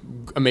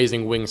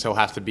amazing wings he'll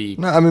have to be.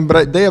 No, I mean,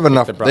 but they have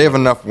enough. They have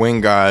enough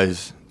wing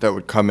guys that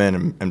would come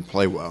in and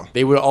play well.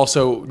 They would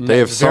also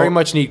very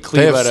much need Kleba.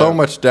 They have so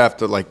much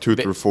depth at like 2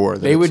 through 4.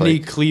 They would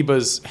need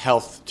Kleba's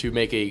health to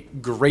make a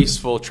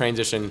graceful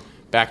transition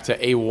back to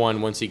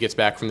A1 once he gets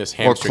back from this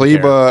hamstring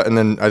Kleba, and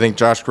then I think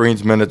Josh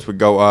Green's minutes would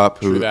go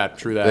up. True that.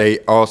 They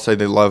all say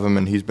they love him,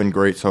 and he's been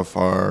great so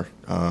far.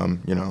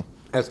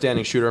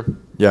 Outstanding shooter.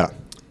 Yeah.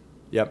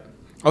 Yep.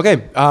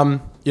 Okay.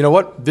 You know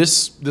what?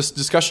 This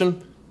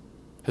discussion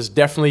has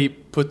definitely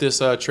put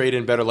this trade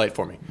in better light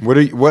for me.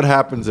 What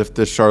happens if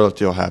this Charlotte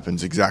deal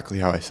happens exactly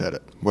how I said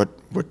it? What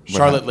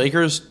Charlotte happens?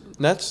 Lakers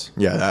Nets?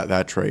 Yeah,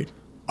 that trade.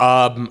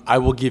 I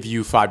will give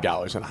you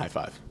 $5 and a high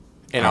five,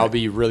 and I'll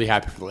be really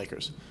happy for the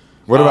Lakers.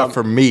 What about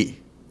for me?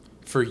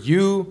 For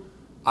you,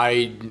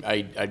 I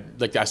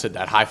like I said,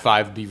 that high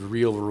five would be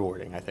real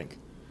rewarding, I think.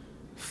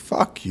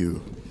 Fuck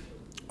you.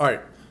 All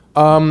right.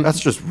 That's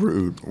just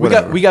rude.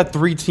 Whatever. We got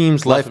 3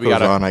 teams left. Life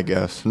goes on, I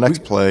guess.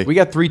 Next play. We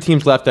got 3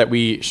 teams left that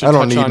we should I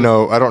don't touch need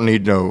on. I don't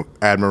need no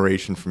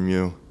admiration from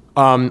you.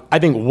 I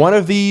think one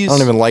of these. I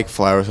don't even like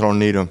flowers. I don't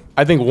need them.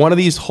 I think one of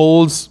these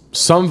holds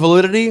some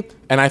validity,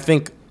 and I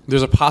think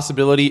there's a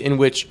possibility in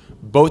which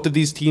both of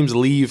these teams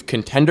leave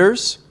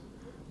contenders,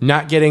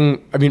 both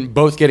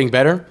getting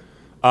better.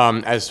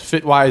 As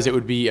fit-wise, it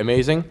would be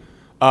amazing.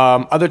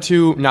 Other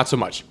 2, not so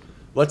much.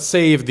 Let's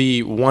save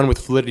the one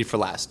with validity for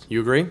last.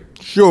 You agree?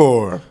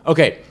 Sure.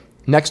 Okay,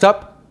 next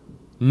up,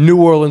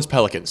 New Orleans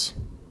Pelicans.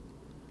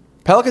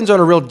 Pelicans are on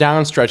a real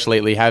down stretch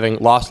lately, having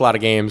lost a lot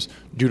of games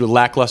due to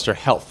lackluster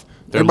health.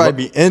 There might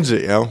be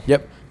injured, yo.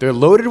 Yep, they're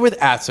loaded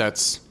with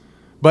assets,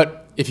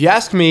 but if you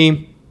ask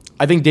me,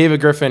 I think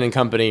David Griffin and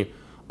company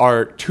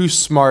are too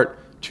smart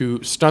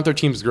to stunt their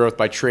team's growth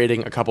by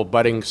trading a couple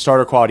budding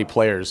starter quality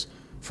players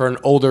for an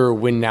older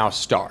win-now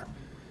star.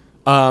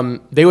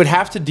 They would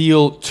have to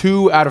deal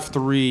 2 out of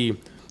 3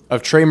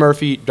 of Trey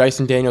Murphy,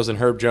 Dyson Daniels, and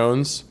Herb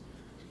Jones.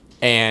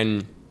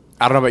 And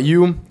I don't know about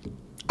you,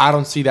 I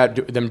don't see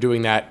them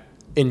doing that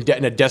in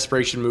a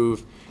desperation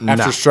move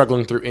after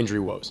struggling through injury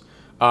woes.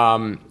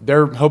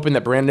 They're hoping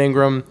that Brandon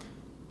Ingram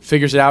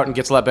figures it out and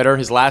gets a lot better.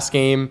 His last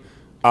game,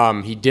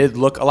 he did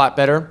look a lot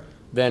better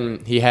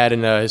than he had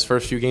in his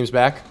first few games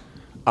back.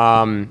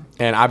 And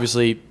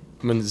obviously,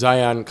 when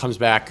Zion comes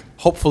back,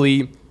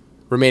 hopefully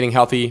remaining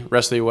healthy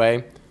rest of the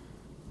way,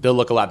 they'll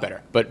look a lot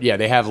better. But yeah,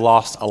 they have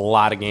lost a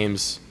lot of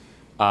games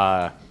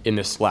in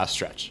this last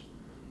stretch.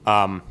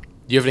 Do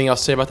you have anything else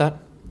to say about that?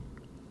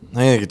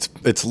 I think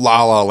it's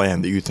la la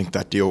land that you think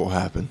that deal will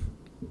happen.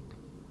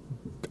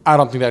 I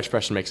don't think that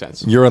expression makes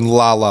sense. You're in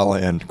la la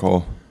land,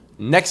 Cole.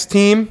 Next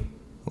team.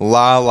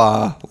 La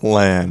la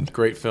land.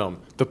 Great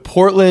film. The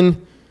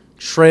Portland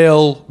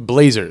Trail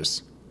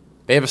Blazers.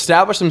 They have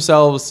established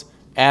themselves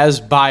as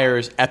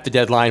buyers at the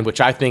deadline, which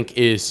I think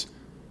is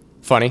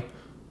funny.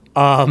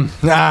 But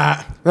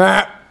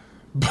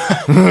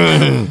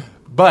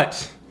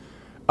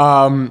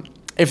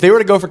if they were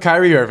to go for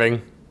Kyrie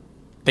Irving,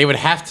 they would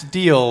have to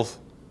deal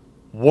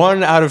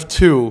 1 out of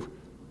 2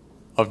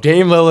 of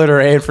Dame Lillard or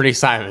Anthony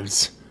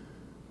Simons.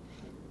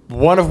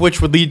 One of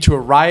which would lead to a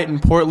riot in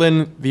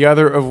Portland, the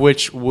other of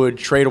which would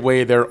trade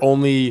away their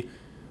only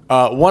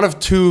one of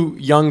 2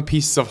 young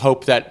pieces of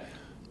hope that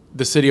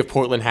the city of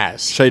Portland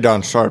has.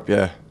 Shaedon Sharpe,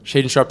 yeah.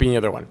 Shaedon Sharpe being the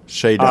other one.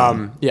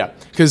 Shaedon. Yeah,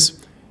 because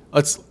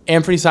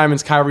Anthony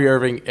Simons, Kyrie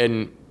Irving,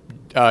 and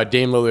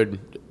Dame Lillard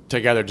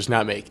together does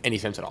not make any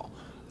sense at all.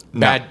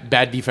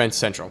 Bad defense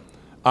central.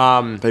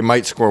 They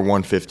might score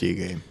 150 a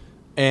game.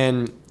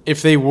 And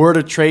if they were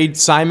to trade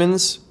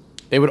Simons,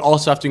 they would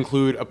also have to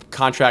include a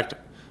contract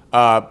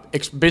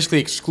basically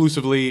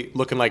exclusively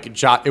looking like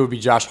it would be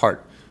Josh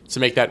Hart to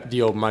make that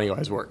deal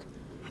money-wise work.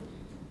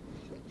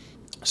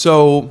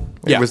 So,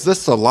 Wait, was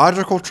this the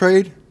logical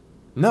trade?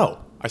 No.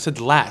 I said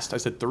last. I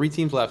said 3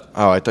 teams left.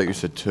 Oh, I thought you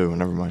said 2.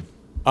 Never mind.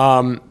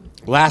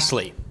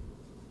 Lastly,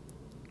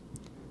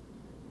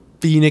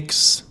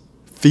 Phoenix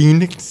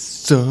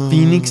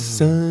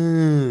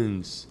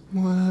Suns.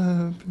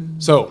 What?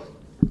 So,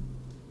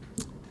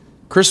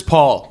 Chris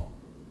Paul.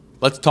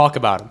 Let's talk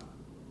about him.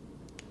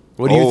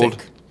 What do you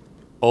think?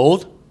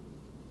 Old?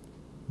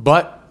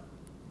 But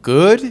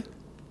good?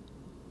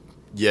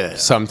 Yeah.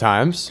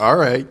 Sometimes. All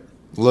right.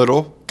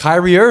 Little.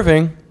 Kyrie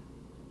Irving.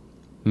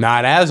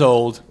 Not as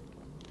old.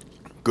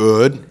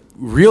 Good.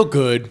 Real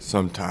good.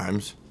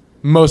 Sometimes.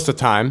 Most of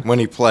the time. When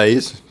he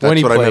plays.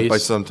 That's what I meant by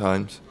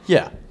sometimes.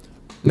 Yeah.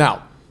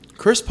 Now,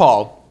 Chris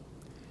Paul.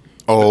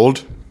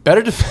 Old.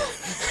 Better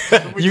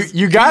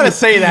you got to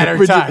say that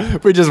every time.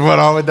 We just went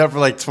on with that for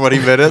like 20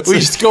 minutes. We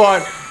just go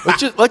on.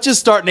 Let's just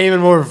start naming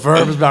more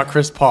verbs about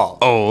Chris Paul.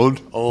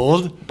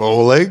 Old.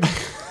 Bowling.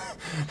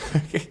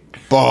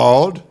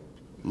 Bald.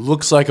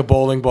 Looks like a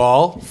bowling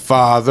ball.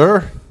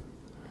 Father.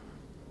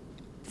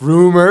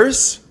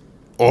 Rumors.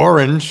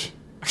 Orange.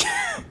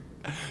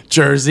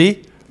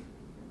 Jersey.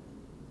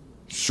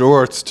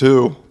 Shorts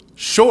too.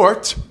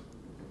 Short.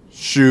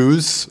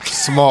 Shoes.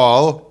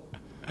 Small.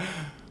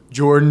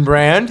 Jordan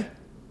brand.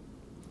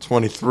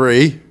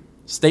 23.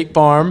 State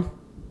Farm.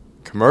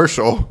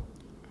 Commercial.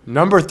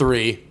 Number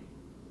 3.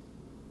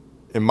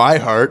 In my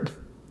heart.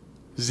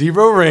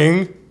 0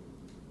 ring.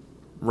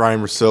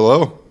 Ryan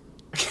Russillo.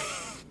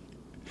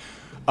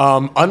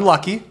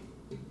 Unlucky.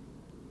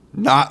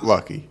 Not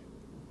lucky.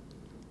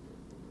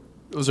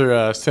 Those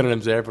are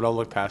synonyms there, but I'll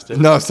look past it.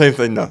 No, same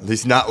thing. No,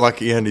 he's not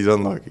lucky and he's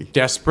unlucky.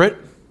 Desperate.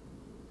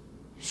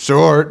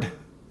 Short.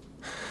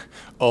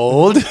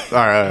 Old. All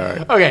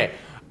right. Okay.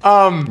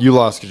 You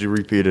lost because you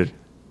repeated.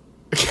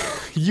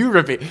 You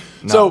repeat.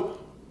 No. So,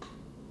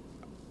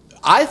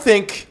 I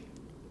think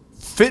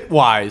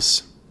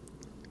fit-wise,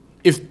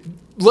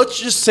 let's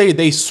just say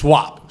they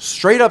swap,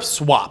 straight up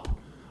swap,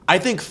 I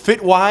think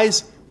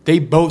fit-wise, they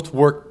both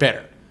work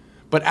better.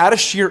 But out of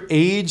sheer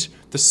age,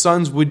 the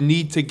Suns would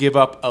need to give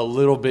up a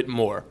little bit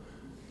more.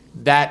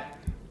 That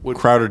would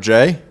Crowder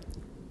J.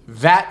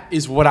 That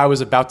is what I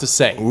was about to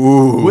say.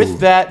 Ooh. With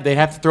that, they'd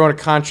have to throw in a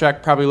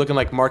contract probably looking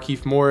like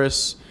Markieff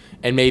Morris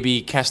and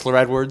maybe Kessler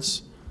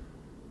Edwards.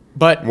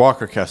 But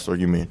Walker Kessler,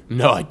 you mean?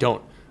 no, I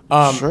don't.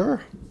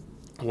 Sure.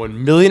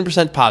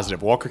 1,000,000%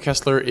 positive. Walker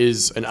Kessler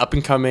is an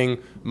up-and-coming,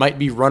 might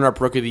be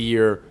runner-up Rookie of the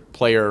Year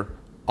player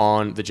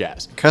on the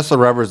Jazz.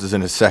 Kessler Edwards is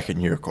in his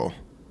second year, Cole.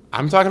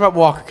 I'm talking about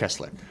Walker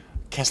Kessler.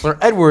 Kessler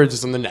Edwards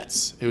is on the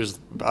Nets. It was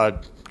a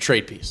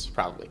trade piece,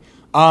 probably.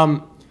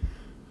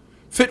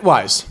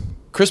 Fit-wise,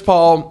 Chris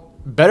Paul,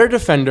 better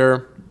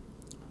defender,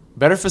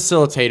 better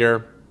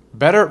facilitator,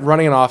 better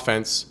running an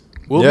offense.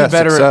 We'll be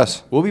better.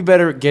 Success. We'll be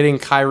better at getting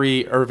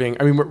Kyrie Irving.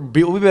 I mean,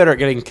 we'll be better at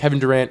getting Kevin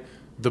Durant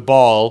the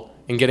ball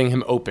and getting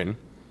him open.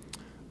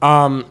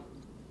 Number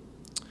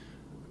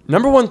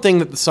one thing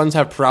that the Suns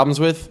have problems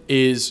with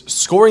is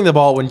scoring the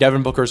ball when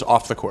Devin Booker's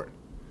off the court.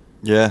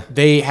 Yeah.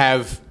 They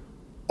have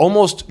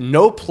almost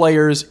no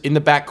players in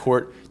the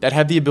backcourt that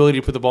have the ability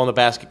to put the ball in the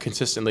basket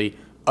consistently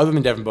other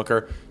than Devin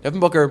Booker. Devin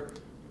Booker,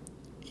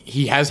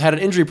 he has had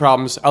injury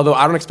problems, although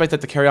I don't expect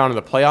that to carry on in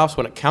the playoffs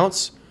when it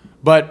counts.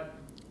 But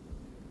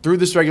through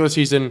this regular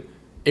season,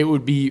 it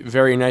would be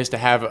very nice to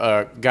have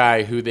a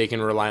guy who they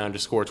can rely on to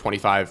score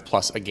 25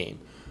 plus a game.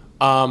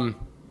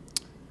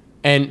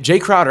 And Jay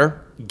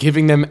Crowder,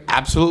 giving them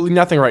absolutely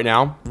nothing right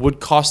now,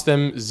 would cost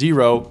them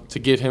 $0 to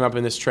give him up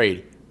in this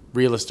trade,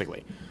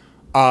 realistically.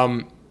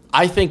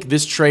 I think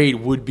this trade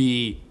would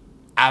be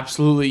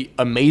absolutely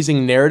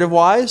amazing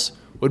narrative-wise,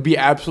 would be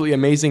absolutely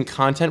amazing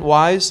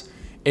content-wise,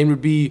 and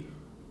would be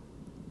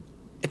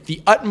at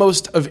the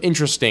utmost of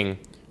interesting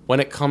when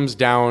it comes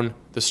down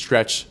the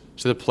stretch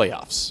to the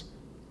playoffs.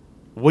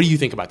 What do you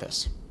think about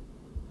this?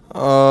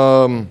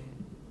 Well,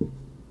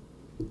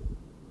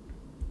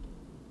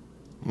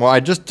 I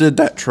just did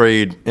that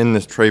trade in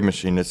this trade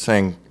machine. It's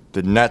saying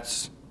the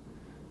Nets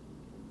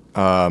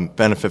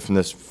benefit from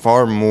this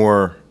far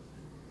more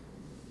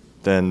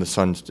than the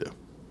Suns do.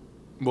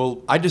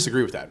 Well, I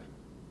disagree with that.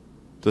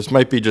 This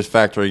might be just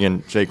factoring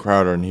in Jay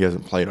Crowder, and he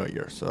hasn't played all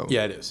year. So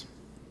Yeah, it is.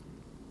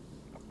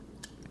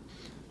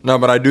 No,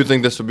 but I do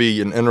think this would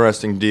be an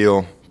interesting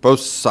deal. Both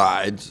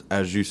sides,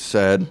 as you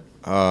said.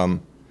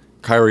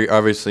 Kyrie,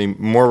 obviously,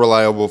 more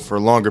reliable for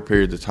longer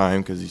periods of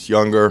time because he's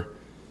younger.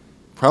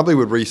 Probably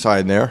would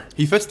re-sign there.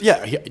 He fits,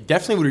 he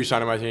definitely would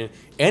resign in my opinion,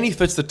 and he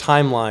fits the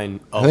timeline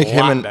I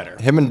think better.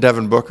 him and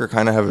Devin Booker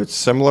kind of have a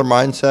similar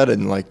mindset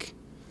and like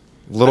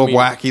little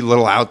wacky,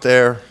 little out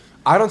there.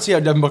 I don't see how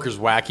Devin Booker's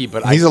wacky,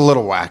 but He's a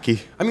little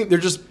wacky. I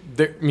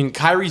mean,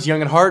 Kyrie's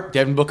young at heart.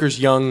 Devin Booker's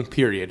young,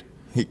 period.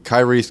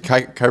 Kyrie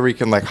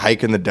can like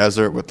hike in the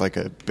desert with like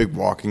a big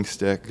walking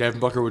stick. Devin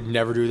Booker would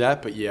never do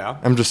that, but yeah.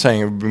 I'm just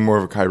saying it would be more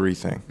of a Kyrie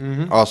thing.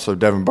 Mm-hmm. Also,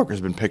 Devin Booker's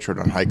been pictured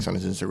on hikes on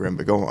his Instagram,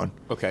 but go on.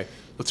 Okay,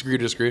 let's agree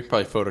to disagree.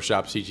 Probably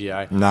Photoshop,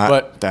 CGI.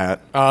 Not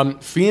that.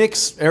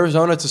 Phoenix,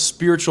 Arizona, it's a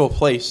spiritual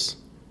place.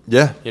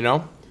 Yeah. You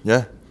know?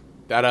 Yeah.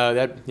 That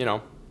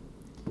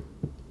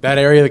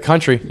area of the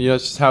country,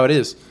 it's just how it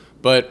is.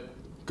 But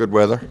good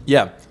weather.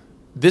 yeah,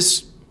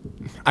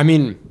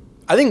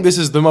 I think this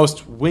is the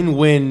most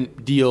win-win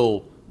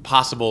deal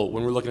possible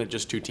when we're looking at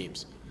just two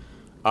teams.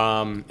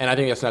 And I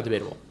think that's not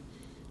debatable.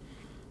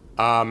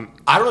 I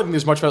don't think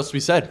there's much else to be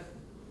said.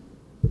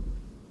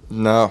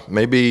 No,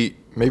 maybe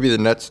the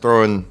Nets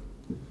throwing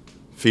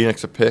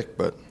Phoenix a pick,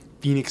 but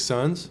Phoenix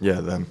Suns? yeah,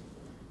 them.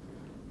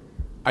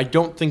 I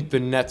don't think the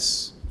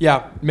Nets...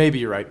 Yeah, maybe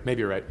you're right.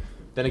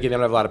 Then again, they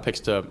don't have a lot of picks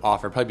to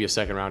offer. Probably be a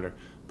second rounder.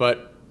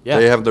 But, yeah.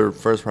 They have their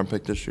first round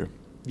pick this year.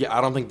 Yeah,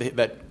 I don't think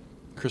that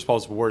Chris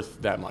Paul's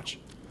worth that much.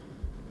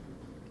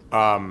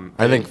 I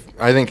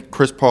think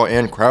Chris Paul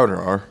and Crowder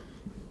are.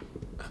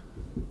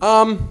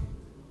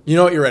 You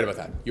know what? You're right about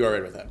that. You are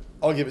right about that.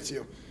 I'll give it to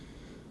you.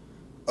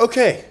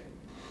 Okay,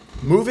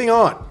 moving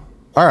on.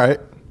 All right.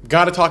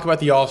 Got to talk about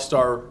the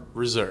All-Star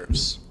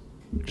reserves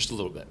just a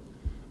little bit.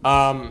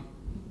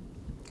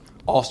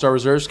 All-Star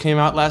reserves came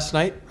out last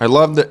night. I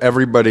love that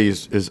everybody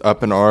is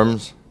up in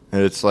arms,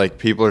 and it's like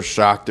people are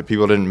shocked that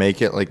people didn't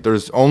make it. Like,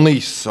 there's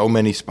only so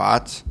many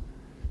spots.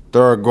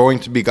 There are going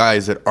to be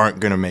guys that aren't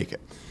going to make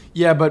it.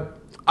 Yeah, but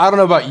I don't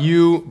know about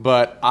you,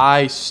 but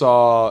I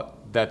saw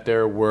that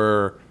there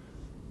were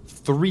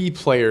 4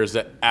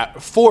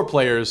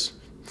 players.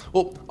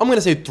 Well, I'm going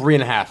to say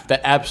 3.5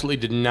 that absolutely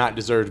did not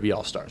deserve to be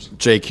All-Stars.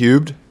 J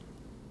Cubed?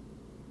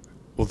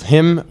 With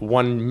him,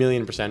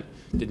 1,000,000%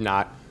 did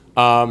not.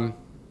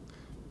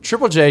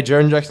 Triple J,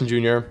 Jaren Jackson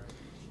Jr.,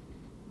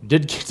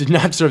 did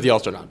not deserve the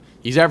All-Star nod.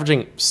 He's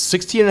averaging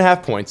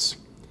 16.5 points,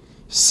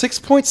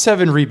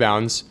 6.7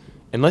 rebounds,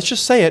 and let's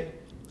just say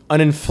it, an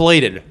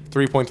inflated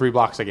 3.3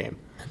 blocks a game.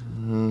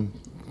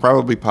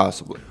 Probably,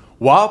 possibly.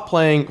 While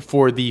playing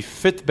for the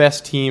 5th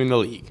best team in the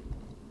league.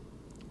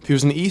 If he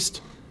was in the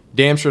East,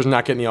 damn sure is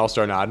not getting the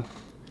All-Star nod.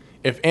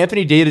 If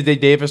Anthony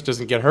Davis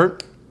doesn't get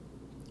hurt,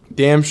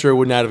 damn sure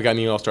would not have gotten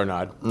the All-Star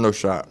nod. No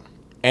shot.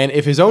 And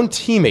if his own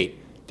teammate,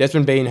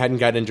 Desmond Bane, hadn't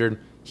got injured,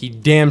 he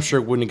damn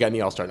sure wouldn't have gotten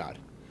the All-Star nod.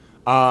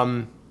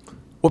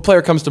 What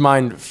player comes to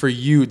mind for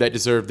you that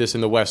deserved this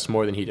in the West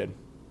more than he did?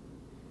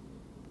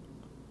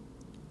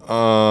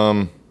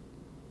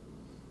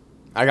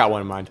 I got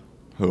one in mind.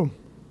 Who?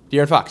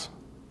 De'Aaron Fox,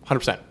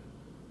 100%.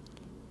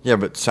 Yeah,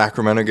 but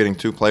Sacramento getting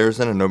 2 players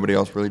in and nobody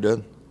else really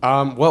did?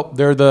 Well,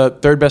 they're the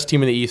third best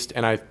team in the East,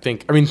 and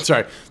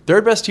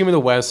third best team in the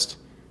West,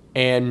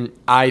 and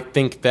I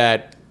think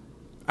that,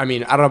 I don't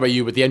know about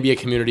you, but the NBA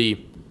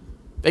community,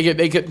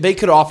 they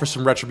could offer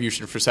some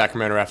retribution for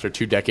Sacramento after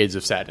 2 decades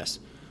of sadness.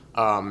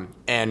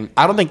 And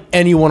I don't think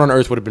anyone on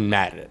earth would have been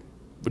mad at it.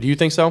 But do you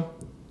think so?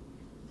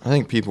 I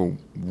think people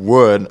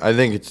would. I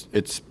think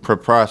it's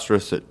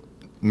preposterous that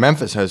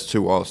Memphis has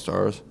 2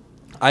 All-Stars.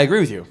 I agree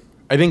with you.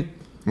 I think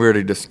we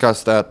already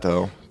discussed that,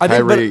 though. I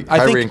think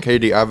Kyrie and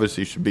KD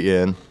obviously should be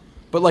in.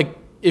 But, like,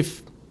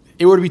 if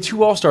it were to be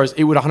 2 All-Stars,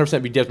 it would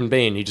 100% be Desmond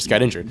Bane. He just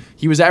got injured.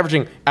 He was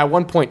averaging, at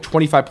one point,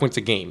 25 points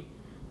a game.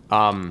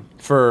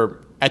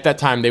 At that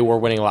time, they were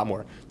winning a lot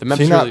more. The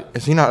Memphis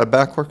is he not a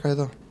backcourt guy,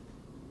 though?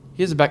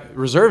 He is a back.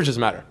 Reserves doesn't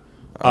matter.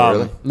 Oh,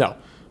 really? No.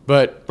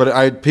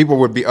 But people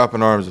would be up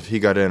in arms if he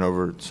got in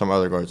over some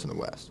other guards in the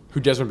West. Who,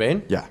 Desmond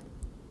Bane? Yeah.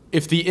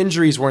 If the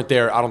injuries weren't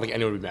there, I don't think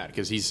anyone would be mad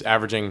because he's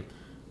averaging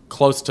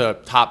close to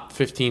top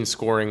 15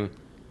 scoring,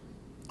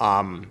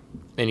 and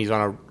he's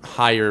on a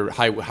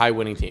high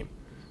winning team.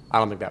 I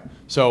don't think that.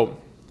 So,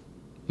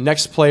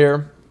 next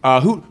player,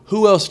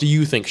 who else do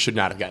you think should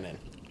not have gotten in?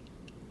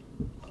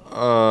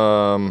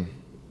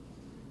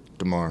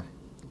 DeMar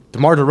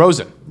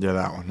DeRozan. Yeah,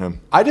 that one.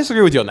 Him. I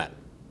disagree with you on that.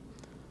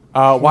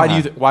 Why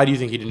do you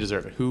think he didn't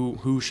deserve it?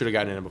 Who should have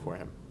gotten in before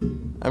him?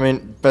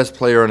 Best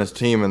player on his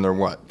team, and they're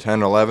what,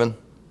 10, 11?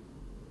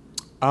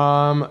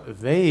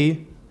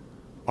 They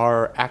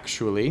are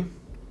actually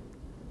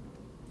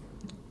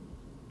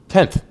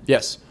 10th.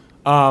 Yes.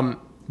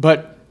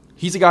 But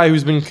he's a guy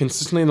who's been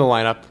consistently in the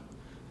lineup,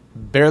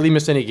 barely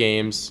missed any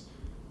games,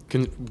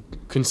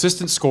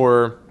 consistent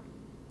scorer,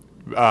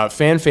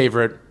 fan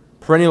favorite,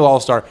 perennial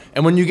all-star.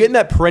 And when you get in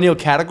that perennial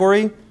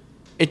category,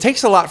 it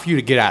takes a lot for you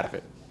to get out of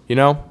it, you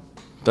know?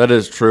 That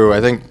is true. I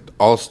think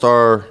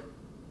all-star,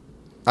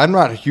 I'm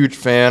not a huge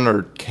fan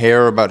or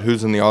care about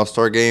who's in the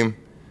all-star game,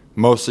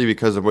 mostly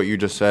because of what you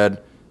just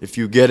said. If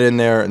you get in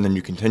there and then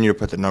you continue to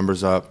put the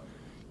numbers up,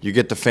 you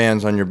get the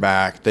fans on your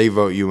back, they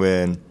vote you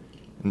in,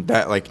 and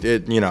that, like,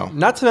 it, you know.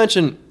 Not to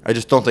mention, I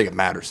just don't think it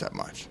matters that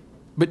much.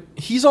 But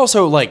he's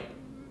also, like,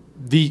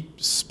 the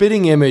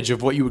spitting image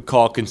of what you would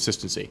call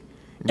consistency.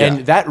 Yeah.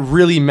 And that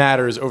really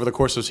matters over the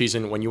course of the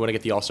season when you want to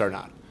get the all-star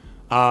nod.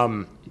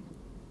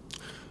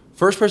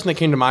 First person that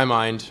came to my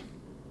mind,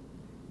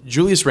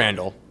 Julius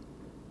Randle.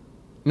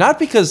 Not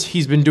because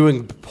he's been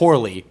doing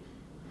poorly,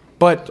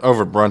 but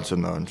over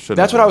Brunson, though.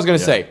 That's what I was going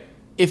to say.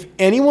 If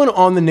anyone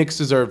on the Knicks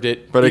deserved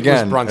it, but it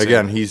was Brunson.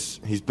 Again, he's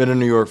been in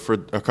New York for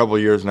a couple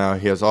of years now.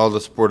 He has all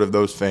the support of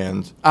those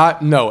fans.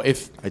 No,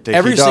 if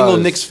every single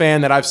Knicks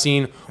fan that I've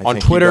seen on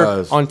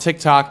Twitter, on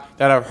TikTok,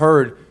 that I've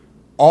heard,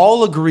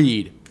 all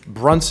agreed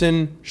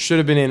Brunson should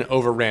have been in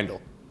over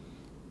Randle.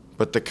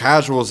 But the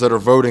casuals that are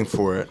voting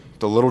for it,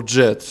 the little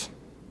jits,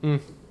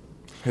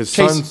 his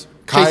sons,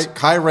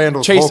 Kai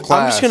Randall's whole class.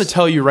 I'm just going to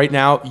tell you right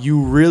now,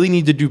 you really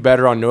need to do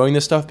better on knowing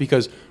this stuff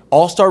because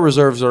all-star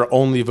reserves are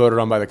only voted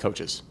on by the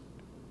coaches.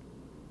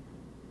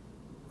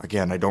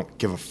 Again, I don't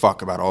give a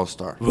fuck about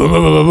all-star.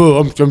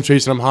 I'm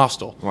chasing. I'm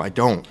hostile. Well, I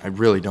don't. I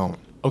really don't.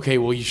 Okay,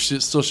 well, you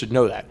still should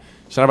know that.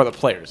 It's not about the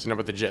players. It's not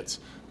about the jits.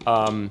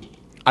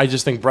 I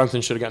just think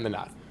Brunson should have gotten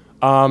the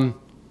nod.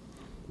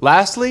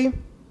 Lastly,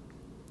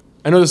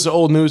 I know this is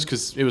old news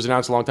because it was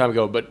announced a long time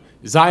ago, but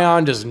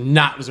Zion does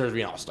not deserve to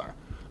be an all-star.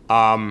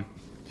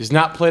 He's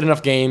not played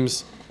enough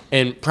games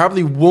and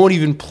probably won't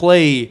even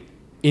play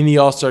in the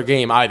all-star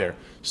game either.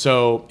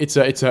 So it's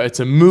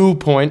a moo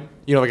point,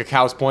 like a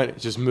cow's point.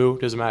 It's just moo,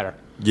 doesn't matter.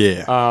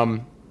 Yeah.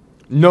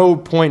 No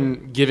point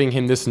in giving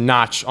him this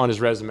notch on his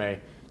resume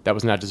that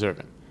was not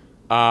deserving.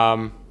 You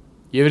have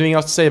anything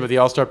else to say about the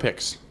all-star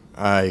picks?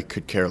 I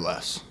could care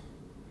less.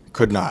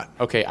 Could not.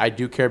 Okay, I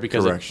do care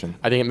because I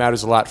think it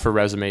matters a lot for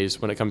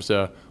resumes when it comes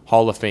to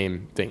Hall of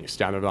Fame things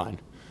down the line.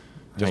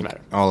 Doesn't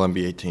matter. All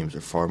NBA teams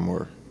are far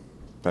more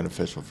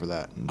beneficial for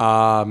that.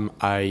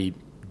 I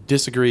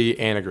disagree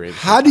and agree.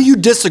 How do you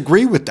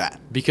disagree with that?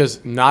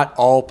 Because not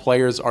all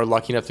players are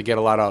lucky enough to get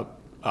a lot of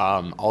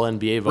all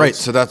NBA votes. Right,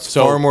 so that's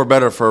far more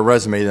better for a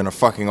resume than a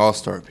fucking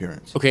all-star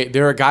appearance. Okay,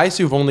 there are guys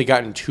who've only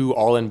gotten 2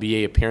 all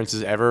NBA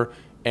appearances ever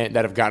and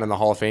that have gotten in the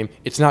Hall of Fame.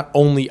 It's not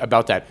only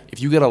about that.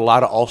 If you get a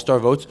lot of all-star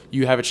votes,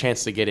 you have a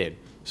chance to get in.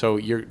 So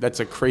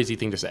that's a crazy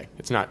thing to say.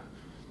 It's not.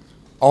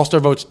 All-star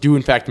votes do,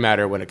 in fact,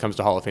 matter when it comes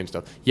to Hall of Fame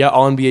stuff. Yeah,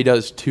 All-NBA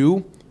does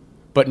too,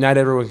 but not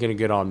everyone can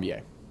get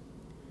All-NBA.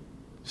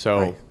 So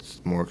right.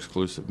 It's more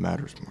exclusive,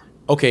 matters more.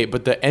 Okay,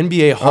 but the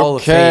NBA Hall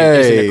of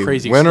Fame isn't a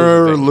crazy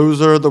winner, thing.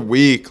 loser of the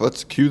week.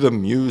 Let's cue the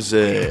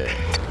music.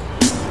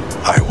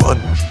 I won.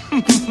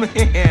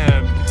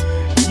 Man,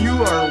 you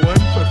are one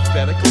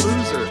pathetic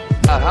loser.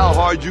 How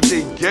hard you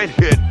can get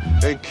hit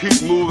and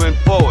keep moving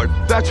forward.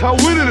 That's how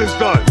winning is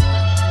done.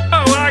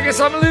 Oh, well, I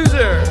guess I'm a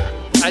loser.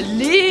 A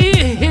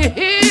loser.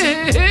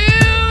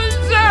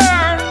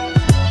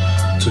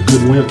 It's a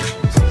good win.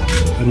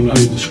 I don't know how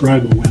you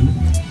describe a win.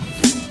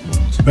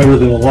 It's better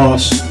than a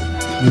loss.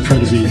 I'm not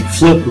trying to be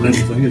flip or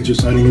anything. It's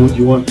just I don't know what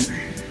you want.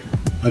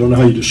 I don't know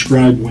how you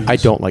describe wins. I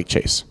don't like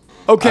Chase.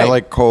 Okay. I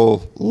like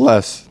Cole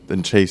less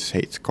than Chase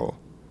hates Cole.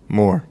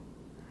 More.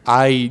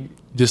 I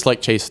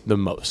dislike Chase the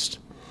most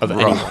of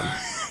anyone.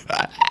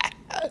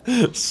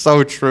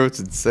 So true. It's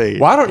insane.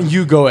 Why don't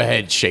you go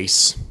ahead,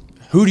 Chase?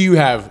 Who do you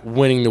have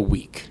winning the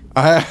week?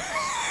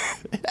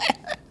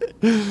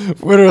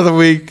 Winner of the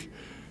week,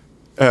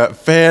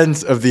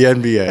 fans of the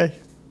NBA.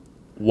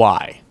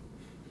 Why?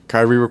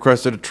 Kyrie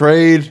requested a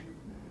trade.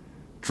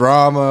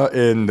 Drama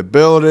in the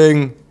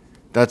building.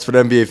 That's what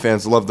NBA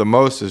fans love the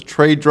most is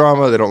trade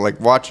drama. They don't like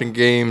watching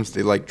games.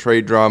 They like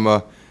trade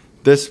drama.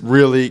 This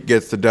really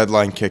gets the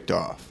deadline kicked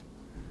off.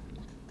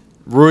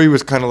 Rui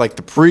was kind of like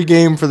the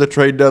pregame for the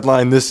trade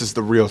deadline. This is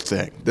the real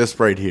thing. This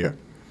right here.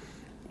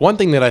 One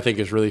thing that I think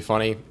is really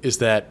funny is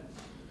that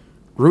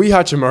Rui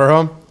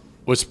Hachimura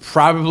was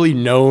probably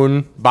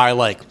known by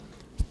like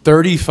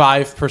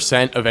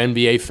 35% of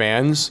NBA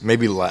fans,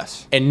 Maybe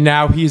less. and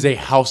now he's a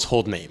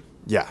household name.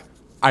 Yeah.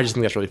 I just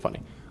think that's really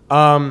funny.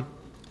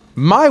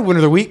 My winner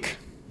of the week,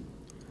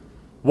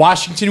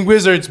 Washington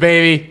Wizards,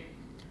 baby.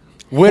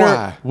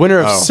 Why? Winner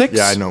of Oh, 6.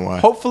 yeah, I know why.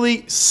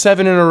 Hopefully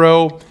 7 in a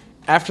row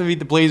after they beat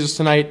the Blazers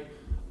tonight.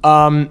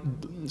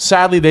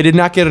 Sadly, they did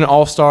not get an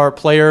all-star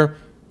player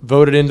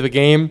voted into the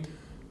game.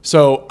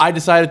 So I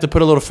decided to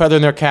put a little feather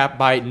in their cap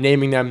by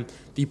naming them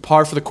the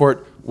par for the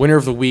court winner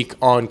of the week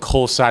on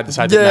Cole's side, the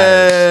side that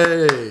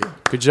matters. Yay.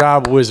 Good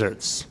job,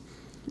 Wizards.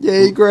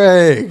 Yay,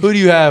 Greg. Who do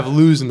you have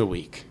losing the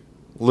week?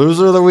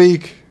 Loser of the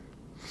week.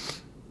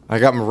 I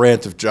got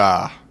Morant of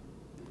Ja.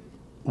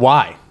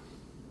 Why?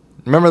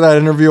 Remember that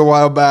interview a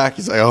while back?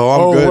 He's like,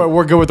 I'm good.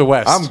 We're good with the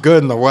West. I'm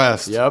good in the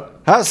West.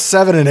 Yep. How's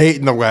 7 and 8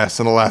 in the West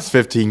in the last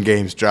 15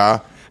 games, Ja?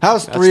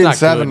 How's That's 3 and not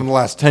 7 good. in the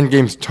last 10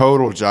 games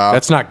total, Ja?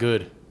 That's not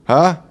good.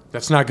 Huh?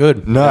 That's not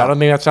good. No. I don't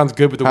think that sounds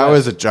good with the How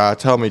West. is it, Ja?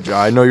 Tell me, Ja.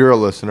 I know you're a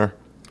listener.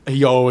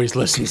 He always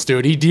listens,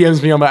 dude. He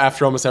DMs me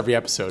after almost every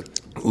episode.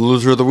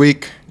 Loser of the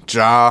week,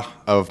 Ja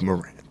of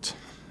Morant.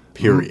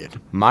 Period.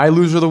 My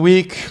loser of the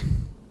week,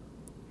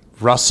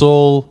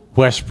 Russell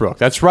Westbrook.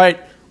 That's right,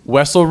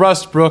 Wessel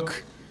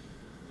Westbrook.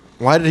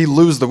 Why did he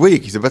lose the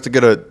week? He's about to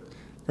get a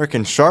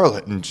freaking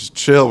Charlotte and just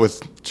chill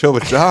with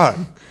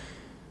John.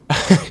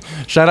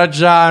 Shout out,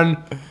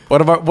 John.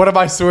 One of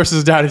my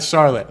sources down in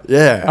Charlotte.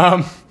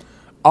 Yeah.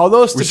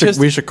 Although we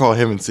statistics, should call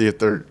him and see if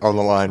they're on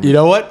the line. you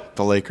know what?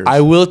 The Lakers.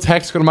 I will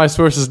text one of my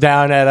sources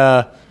down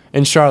at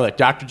in Charlotte,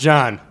 Dr.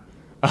 John.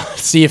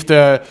 See if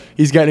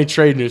he's got any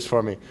trade news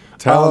for me.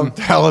 Tell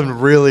him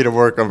really to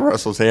work on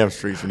Russell's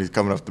hamstrings when he's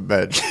coming off the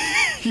bench.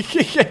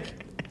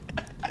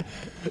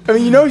 I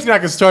mean, he's not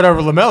going to start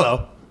over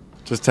LaMelo.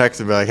 Just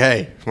text him, be like,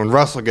 "Hey, when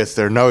Russell gets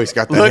there, no, he's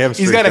got that Look,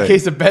 hamstring. he's got a thing."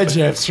 case of bench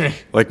hamstring.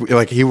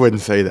 Like he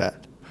wouldn't say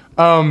that.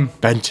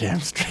 Bench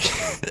hamstring.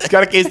 He's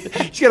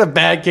got a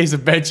bad case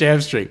of bench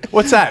hamstring.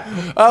 What's that?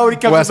 Oh, when he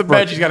comes off the Westbrook.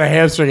 bench, he's got a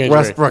hamstring injury.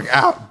 Westbrook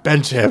out.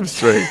 Bench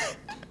hamstring.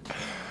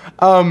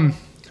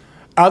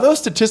 Although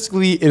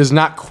statistically it is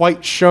not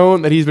quite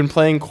shown that he's been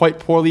playing quite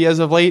poorly as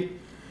of late,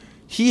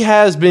 he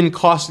has been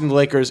costing the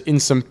Lakers in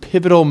some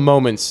pivotal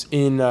moments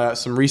in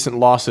some recent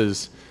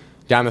losses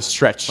down the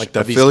stretch. Like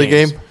the of these Philly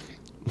games. game?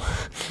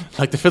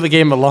 Like the Philly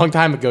game a long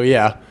time ago,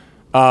 yeah.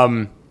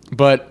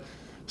 But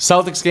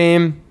Celtics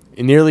game,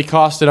 it nearly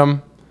costed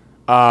him,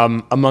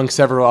 among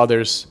several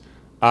others.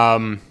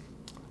 The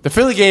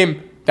Philly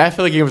game, that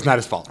Philly game was not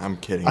his fault. I'm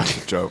kidding.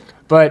 It's a joke.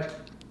 But,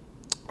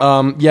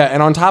 yeah,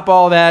 and on top of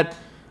all that,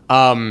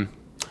 when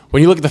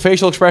you look at the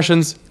facial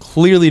expressions,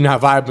 clearly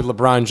not vibing with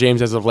LeBron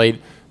James as of late.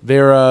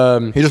 Their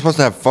He just wants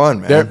to have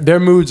fun, man. their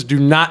moods do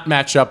not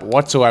match up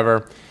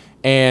whatsoever.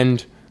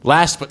 And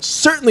last but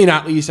certainly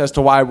not least, as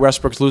to why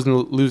Westbrook's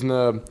losing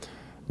the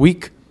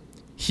week,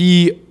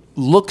 he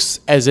looks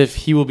as if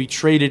he will be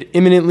traded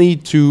imminently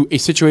to a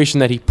situation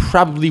that he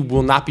probably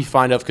will not be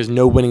fond of because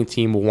no winning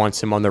team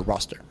wants him on their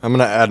roster. I'm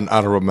going to add an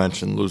honorable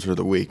mention, loser of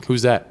the week.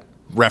 Who's that?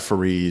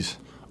 Referees.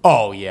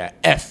 Oh, yeah.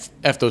 F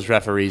those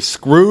referees.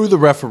 Screw the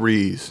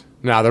referees.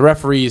 Now, the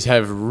referees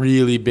have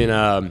really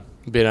been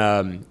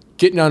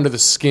getting under the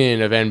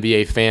skin of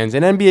NBA fans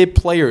and NBA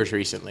players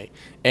recently.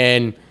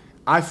 And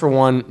I, for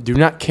one, do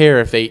not care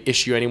if they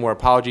issue any more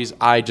apologies.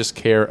 I just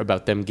care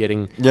about them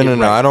getting No.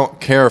 right. I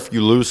don't care if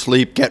you lose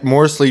sleep. Get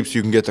more sleep so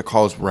you can get the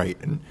calls right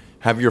and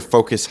have your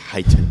focus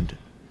heightened.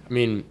 I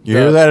mean, You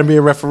hear that,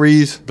 NBA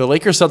referees? The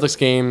Lakers-Celtics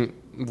game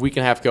a week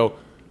ago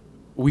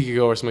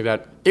or something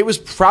like that, it was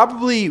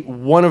probably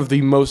one of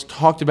the most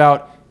talked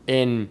about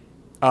and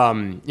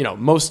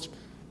most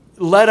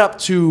led up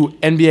to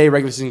NBA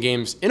regular season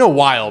games in a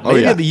while,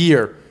 maybe of the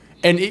year.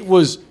 And it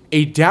was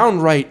a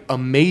downright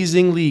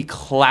amazingly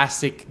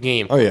classic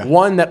game. Oh, yeah.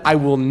 One that I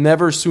will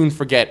never soon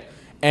forget.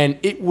 And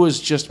it was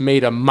just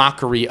made a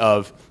mockery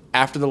of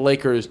after the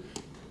Lakers,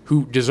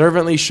 who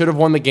deservedly should have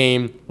won the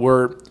game,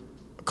 were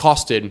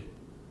accosted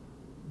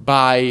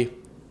by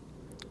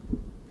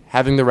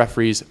having the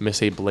referees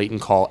miss a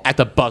blatant call at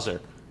the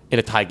buzzer in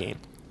a tie game.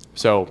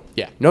 So,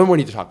 yeah, no more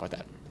need to talk about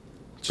that.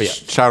 But yeah,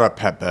 Shout out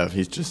Pat Bev.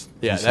 He's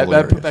that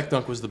hilarious. putback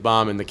dunk was the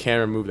bomb, and the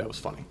camera move, that was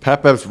funny.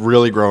 Pat Bev's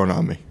really growing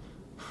on me.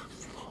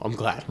 I'm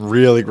glad.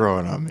 Really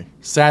growing on me.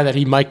 Sad that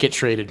he might get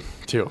traded,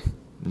 too.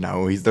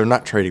 No, they're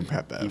not trading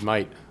Pat He Bev.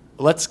 might.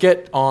 Let's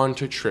get on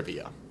to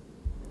trivia.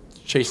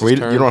 Chase's Tweet,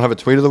 turn. you don't have a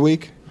tweet of the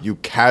week? You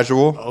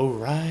casual? Oh,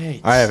 right.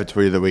 I have a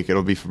tweet of the week.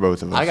 It'll be for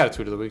both of us. I got a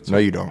tweet of the week, too. No,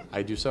 you don't.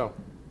 I do so.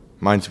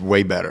 Mine's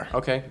way better.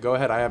 Okay, go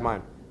ahead. I have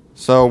mine.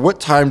 So, what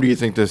time do you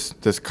think this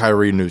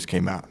KYRIE news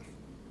came out?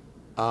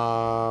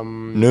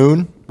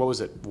 Noon? What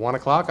was it? 1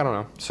 o'clock? I don't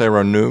know. Say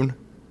around noon.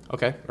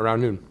 Okay,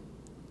 around noon.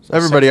 So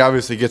everybody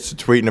obviously gets to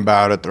tweeting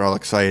about it. They're all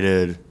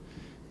excited.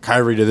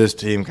 KYRIE to this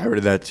team, KYRIE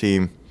to that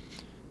team.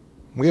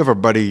 We have our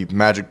buddy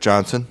Magic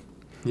Johnson.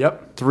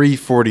 Yep.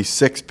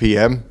 3:46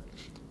 p.m.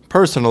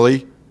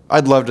 Personally,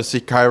 I'd love to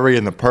see KYRIE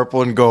in the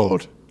purple and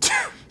gold.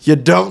 You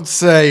don't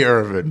say,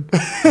 Irvin.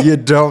 You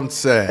don't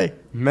say.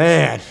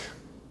 Man,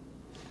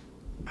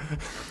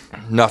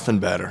 Nothing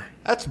better.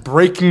 that's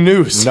breaking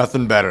news.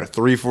 Nothing better.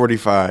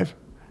 3:45.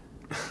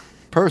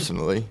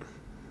 Personally,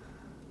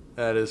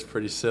 That is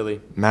pretty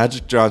silly.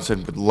 Magic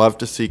Johnson would love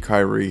to see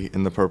KYRIE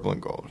in the purple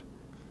and gold.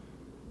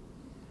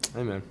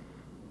 Hey, man.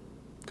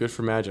 Good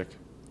for Magic.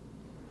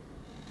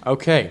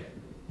 Okay.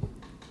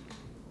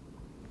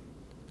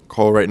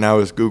 Cole right now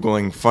is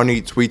Googling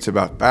funny tweets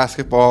about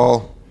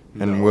basketball,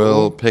 and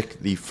we'll pick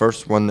the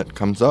first one that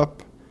comes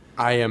up.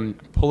 I am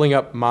pulling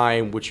up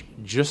mine, which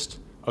just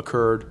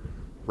occurred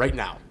right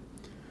now.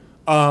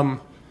 I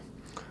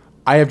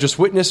have just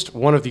witnessed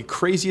one of the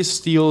craziest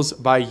steals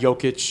by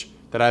Jokic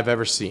that I've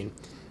ever seen.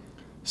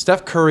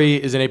 Steph Curry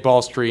is in a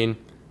ball screen,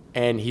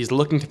 and he's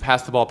looking to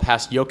pass the ball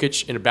past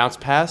Jokic in a bounce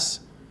pass.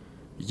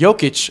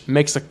 Jokic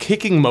makes a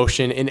kicking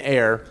motion in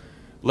air,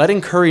 letting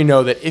Curry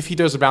know that if he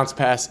does a bounce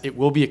pass, it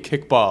will be a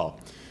kick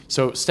ball.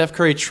 So Steph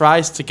Curry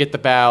tries to get the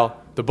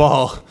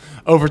ball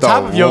over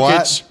top of Jokic,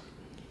 what?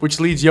 which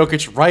leads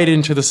Jokic right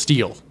into the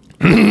steal.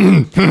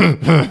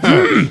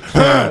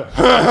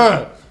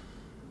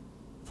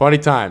 Funny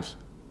times.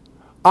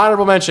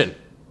 Honorable mention.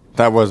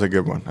 That was a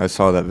good one. I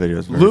saw that video.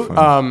 It's very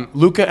funny.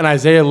 Luka and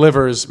Isaiah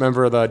Livers,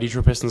 member of the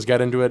Detroit Pistons,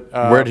 get into it.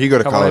 Where'd he go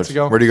to a couple college? nights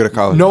ago. Where'd he go to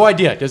college? No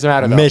idea. Doesn't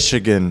matter, though.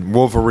 Michigan,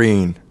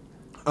 Wolverine.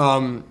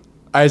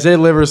 Isaiah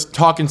Livers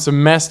talking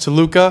some mess to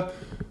Luka.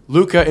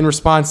 Luka, in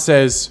response,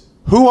 says,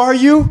 "Who are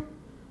you?"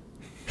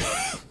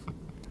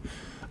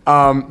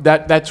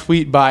 That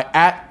tweet by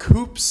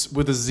 @Coops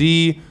with a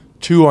Z,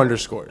 2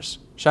 underscores.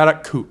 Shout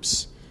out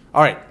Coops.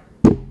 All right.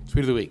 Tweet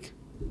of the week.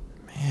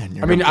 Man,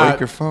 you're gonna break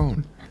your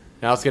phone.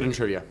 Now let's get into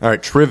trivia. All right,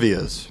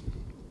 trivias.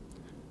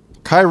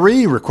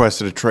 KYRIE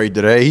requested a trade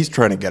today. He's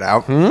trying to get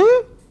out.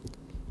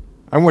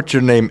 I want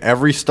you to name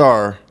every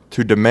star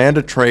to demand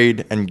a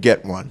trade and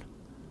get one.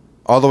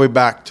 All the way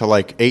back to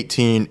like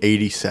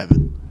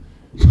 1887.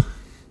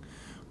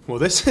 Well,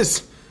 this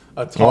is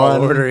a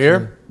tall order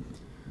here.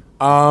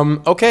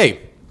 Okay.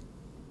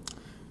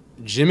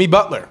 Jimmy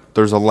Butler.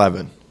 There's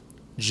 11.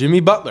 Jimmy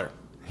Butler.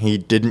 He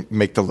didn't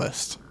make the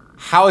list.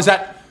 How is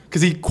that?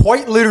 Because he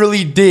quite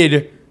literally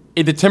did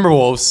in the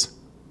Timberwolves.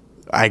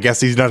 I guess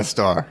he's not a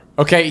star.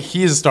 Okay,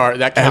 he is a star.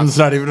 That counts. M's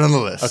not even on the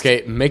list.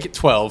 Okay, make it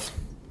 12.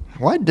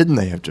 Why didn't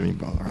they have Jimmy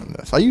Butler on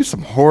this? I used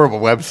some horrible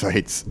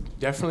websites.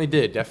 Definitely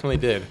did. Definitely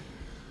did.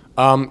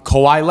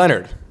 Kawhi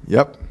Leonard.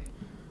 Yep.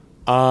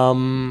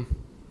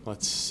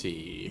 Let's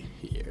see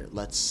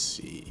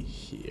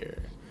here.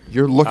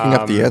 You're looking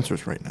up the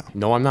answers right now.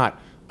 No, I'm not.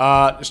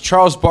 Does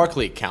Charles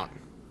Barkley count?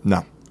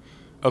 No.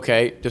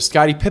 Okay. Does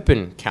Scottie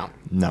Pippen count?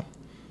 No.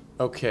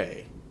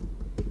 Okay.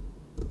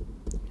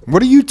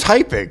 What are you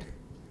typing?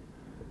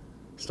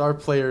 Star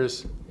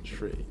players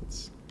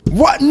trades.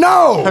 What?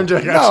 No. I'm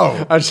joking.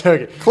 No. I'm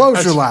joking.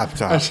 Close your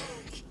laptop.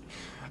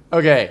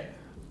 Okay.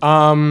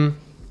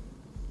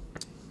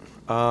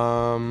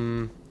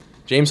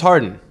 James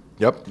Harden.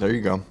 Yep. There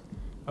you go.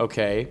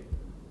 Okay.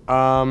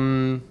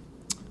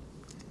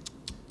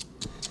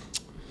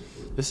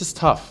 This is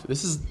tough.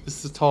 This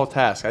is a tall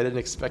task. I didn't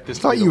expect this.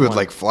 I thought you would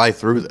like fly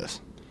through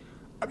this.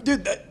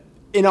 Dude,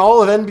 in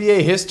all of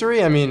NBA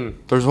history, I mean,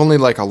 There's only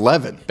like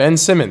 11. Ben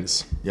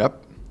Simmons.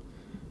 Yep.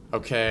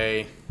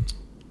 Okay.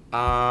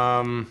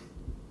 Kyrie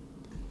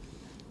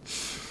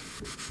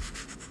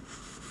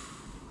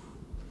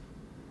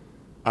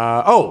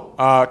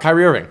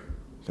Irving.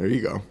 There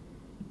you go.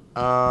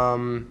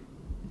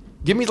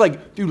 Give me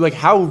dude,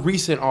 how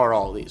recent are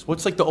all these?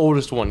 What's the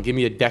oldest one? Give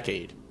me a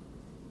decade.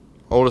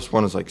 Oldest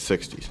one is like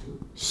 60s.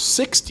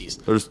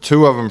 60s. There's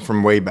 2 of them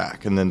from way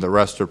back, and then the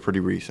rest are pretty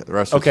recent. The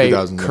rest are Okay,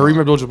 2000s. Kareem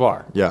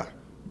Abdul-Jabbar. Yeah.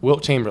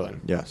 Wilt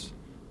Chamberlain. Yes.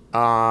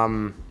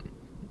 That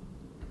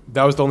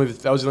was the only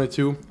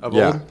 2 of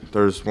Yeah. old.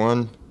 There's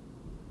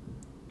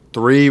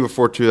 3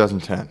 before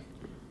 2010.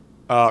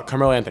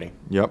 Carmelo Anthony.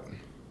 Yep.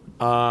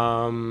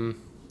 Allen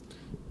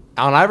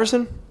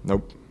Iverson.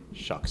 Nope.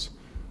 Shucks.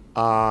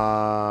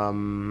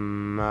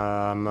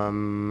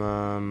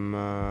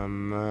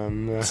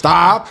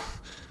 Stop.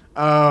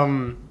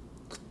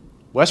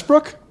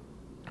 Westbrook.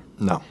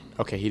 No.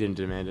 Okay, he didn't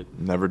demand it.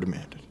 Never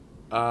demanded.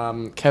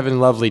 Kevin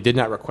Lovely did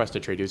not request a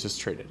trade. He was just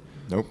traded.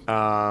 Nope.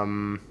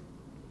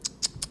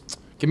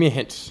 Give me a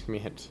hint.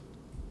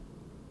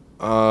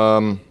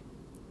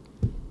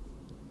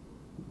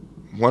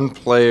 one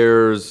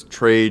player's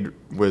trade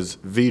was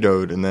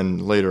vetoed, and then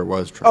later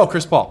was traded. Oh,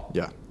 Chris Paul.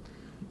 Yeah.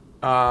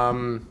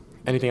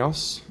 Anything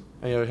else?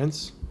 Any other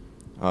hints?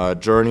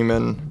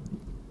 Journeyman,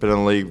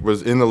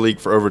 was in the league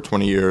for over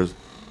 20 years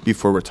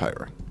before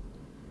retiring.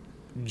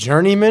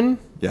 Journeyman?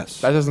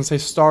 Yes. That doesn't say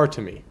star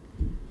to me.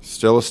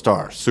 Still a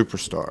star,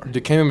 superstar.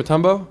 Dikembe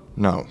Mutombo?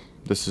 No.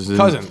 This is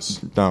Cousins?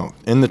 No,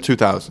 in the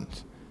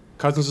 2000s.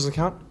 Cousins doesn't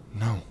count?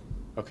 No.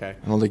 Okay.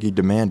 I don't think he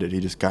demanded. He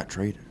just got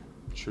traded.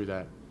 True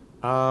that.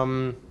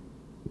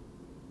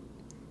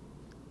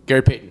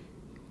 Gary Payton?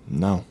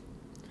 No.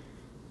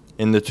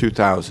 In the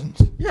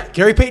 2000s. Yeah,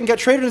 Gary Payton got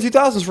traded in the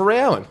 2000s for Ray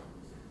Allen.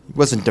 He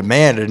wasn't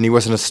demanded, and he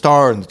wasn't a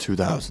star in the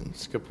 2000s.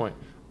 That's a good point.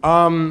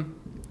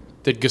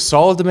 Did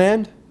Gasol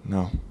demand?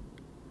 No.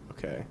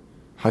 Okay.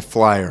 High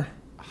flyer.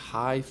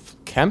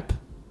 Kemp?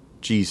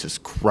 Jesus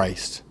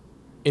Christ.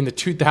 In the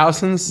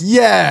 2000s?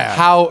 Yeah.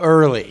 How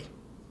early?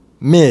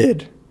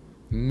 Mid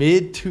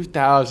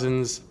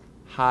 2000s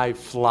high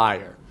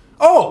flyer.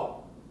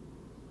 Oh!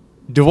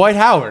 Dwight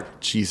Howard.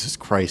 Jesus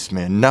Christ,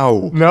 man.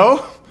 No.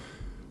 No?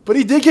 But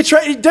he did get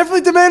traded. He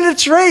definitely demanded a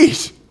trade.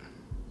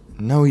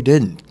 No, he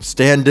didn't.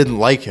 Stan didn't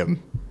like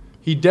him.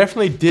 He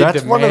definitely did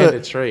demand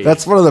a trade.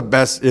 That's one of the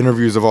best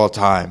interviews of all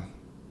time.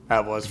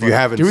 That was If funny. you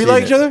haven't Do we seen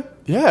like it. each other?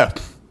 Yeah.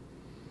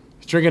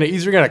 He's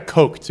drinking a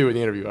Coke too in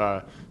the interview.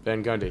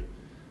 Van Gundy.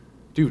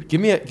 Dude,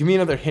 give me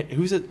another hint.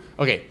 Who's it?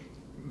 Okay.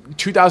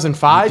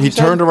 2005. He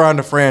turned around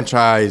the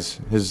franchise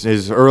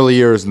his early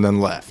years and then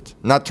left.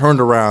 Not turned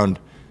around,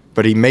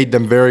 but he made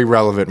them very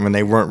relevant when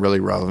they weren't really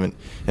relevant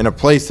in a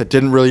place that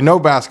didn't really know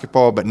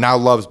basketball but now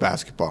loves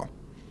basketball.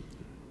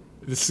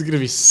 This is gonna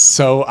be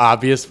so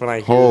obvious when I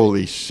hear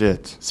Holy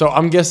shit. So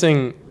I'm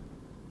guessing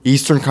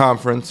Eastern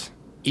Conference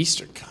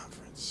Eastern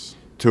Conference.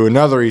 to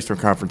another Eastern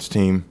Conference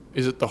team.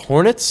 Is it the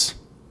Hornets?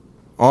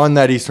 On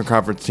that Eastern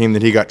Conference team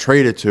that he got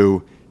traded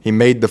to, he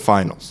made the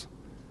finals.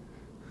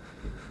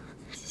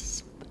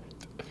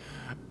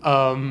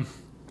 Um,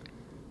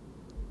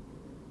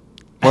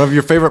 One of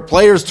your favorite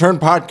players turned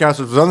podcasters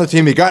was on the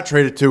team he got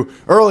traded to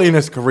early in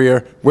his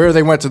career, where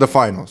they went to the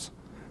finals.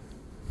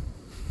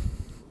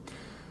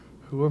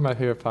 who were my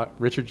favorite?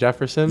 Richard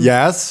Jefferson.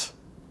 Yes.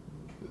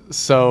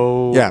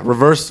 So Yeah,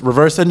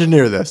 reverse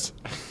engineer this.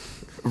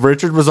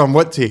 Richard was on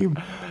what team?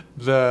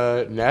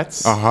 the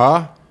Nets.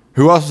 Uh-huh.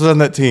 Who else was on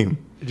that team?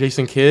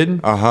 Jason Kidd.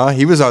 Uh-huh.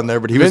 He was on there,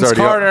 but he Vince was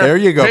already Carter. up. There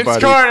you go, Vince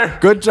buddy. Carter.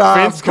 Good job,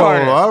 Vince Cole.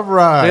 Carter. All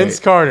right. Vince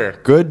Carter.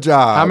 Good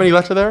job. How many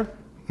left are there?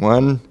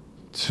 1,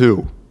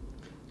 2.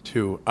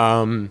 2.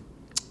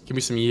 Give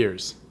me some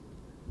years.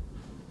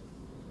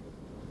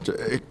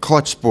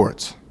 Clutch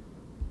Sports.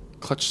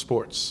 Clutch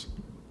Sports.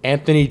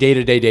 Anthony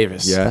Day-to-Day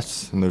Davis.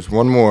 Yes, and there's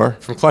one more.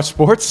 From Clutch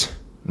Sports.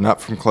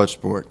 Not from Clutch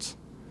Sports.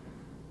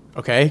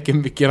 Okay.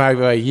 Can I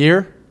have a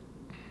year?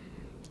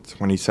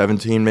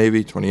 2017,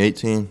 maybe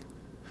 2018.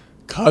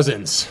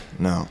 Cousins.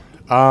 No.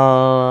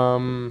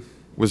 Um.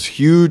 Was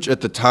huge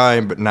at the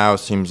time, but now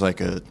seems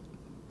like a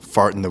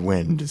fart in the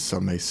wind, as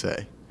some may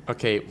say.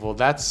 Okay. Well,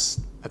 that's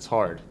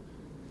hard.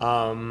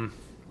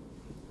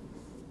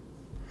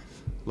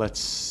 Let's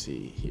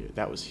see here.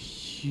 That was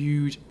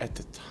huge at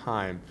the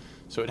time.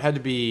 So it had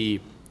to be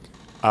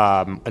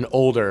an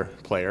older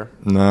player.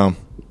 No.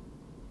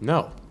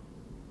 No.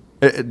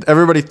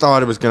 Everybody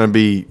thought it was going to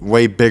be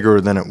way bigger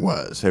than it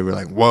was. They were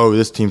like, whoa,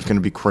 this team's going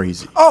to be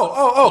crazy.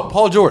 Oh,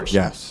 Paul George.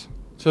 Yes.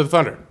 So the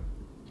Thunder.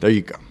 There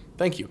you go.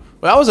 Thank you.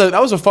 Well, that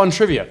was a fun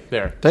trivia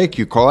there. Thank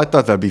you, Cole. I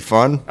thought that'd be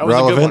fun. That was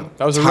relevant, a good one.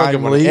 That was a real good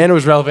one. timely, And it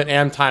was relevant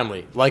and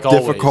timely, like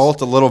always.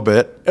 difficult a little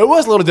bit. It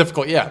was a little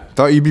difficult, yeah.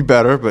 Thought you'd be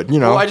better, but you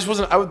know. Well, I just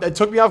wasn't. It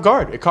took me off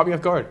guard. It caught me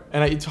off guard,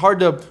 and it's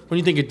hard to when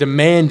you think of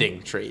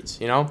demanding trades.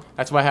 You know,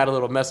 that's why I had a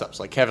little mess ups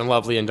like Kevin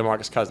Lovely and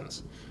DeMarcus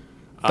Cousins.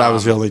 that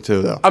was the only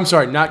two, though. I'm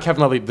sorry, not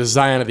Kevin Lovely, the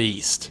Zion of the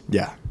East.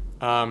 Yeah.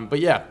 But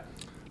yeah,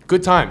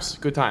 good times,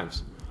 good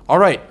times. All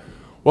right.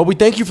 Well, we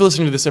thank you for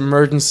listening to this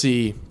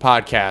emergency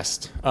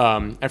podcast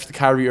after the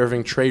Kyrie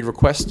Irving trade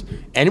request,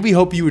 and we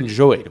hope you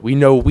enjoyed. We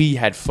know we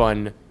had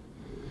fun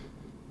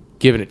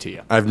giving it to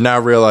you. I've now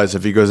realized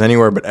if he goes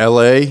anywhere but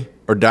L.A.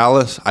 or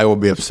Dallas, I will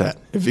be upset.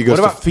 If he goes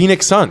What about to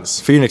Phoenix Suns?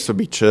 Phoenix, would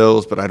be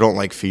chills, but I don't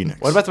like Phoenix.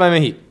 What about the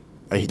Miami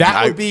Heat? That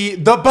I- would be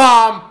the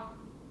bomb.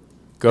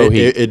 Go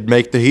Heat. It'd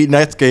make the Heat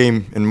Nets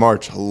game in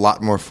March a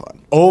lot more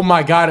fun. Oh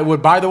my God, it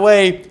would. By the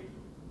way,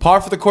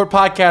 Par for the Court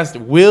podcast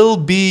will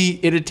be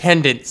in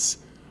attendance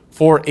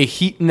for a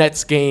Heat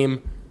Nets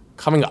game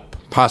coming up.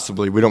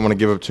 Possibly. We don't want to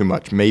give up too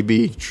much.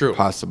 Maybe. True.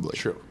 Possibly.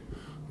 True.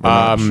 We're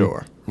not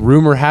sure.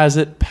 Rumor has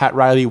it Pat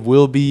Riley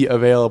will be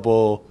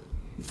available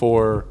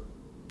for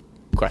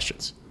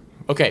questions.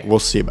 Okay. We'll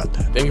see about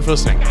that. Thank you for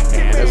listening.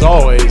 And as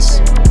always,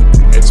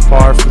 it's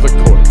Par for the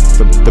Court.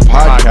 The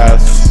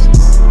podcast.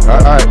 All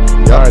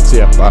right. All right, see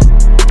ya. Bye.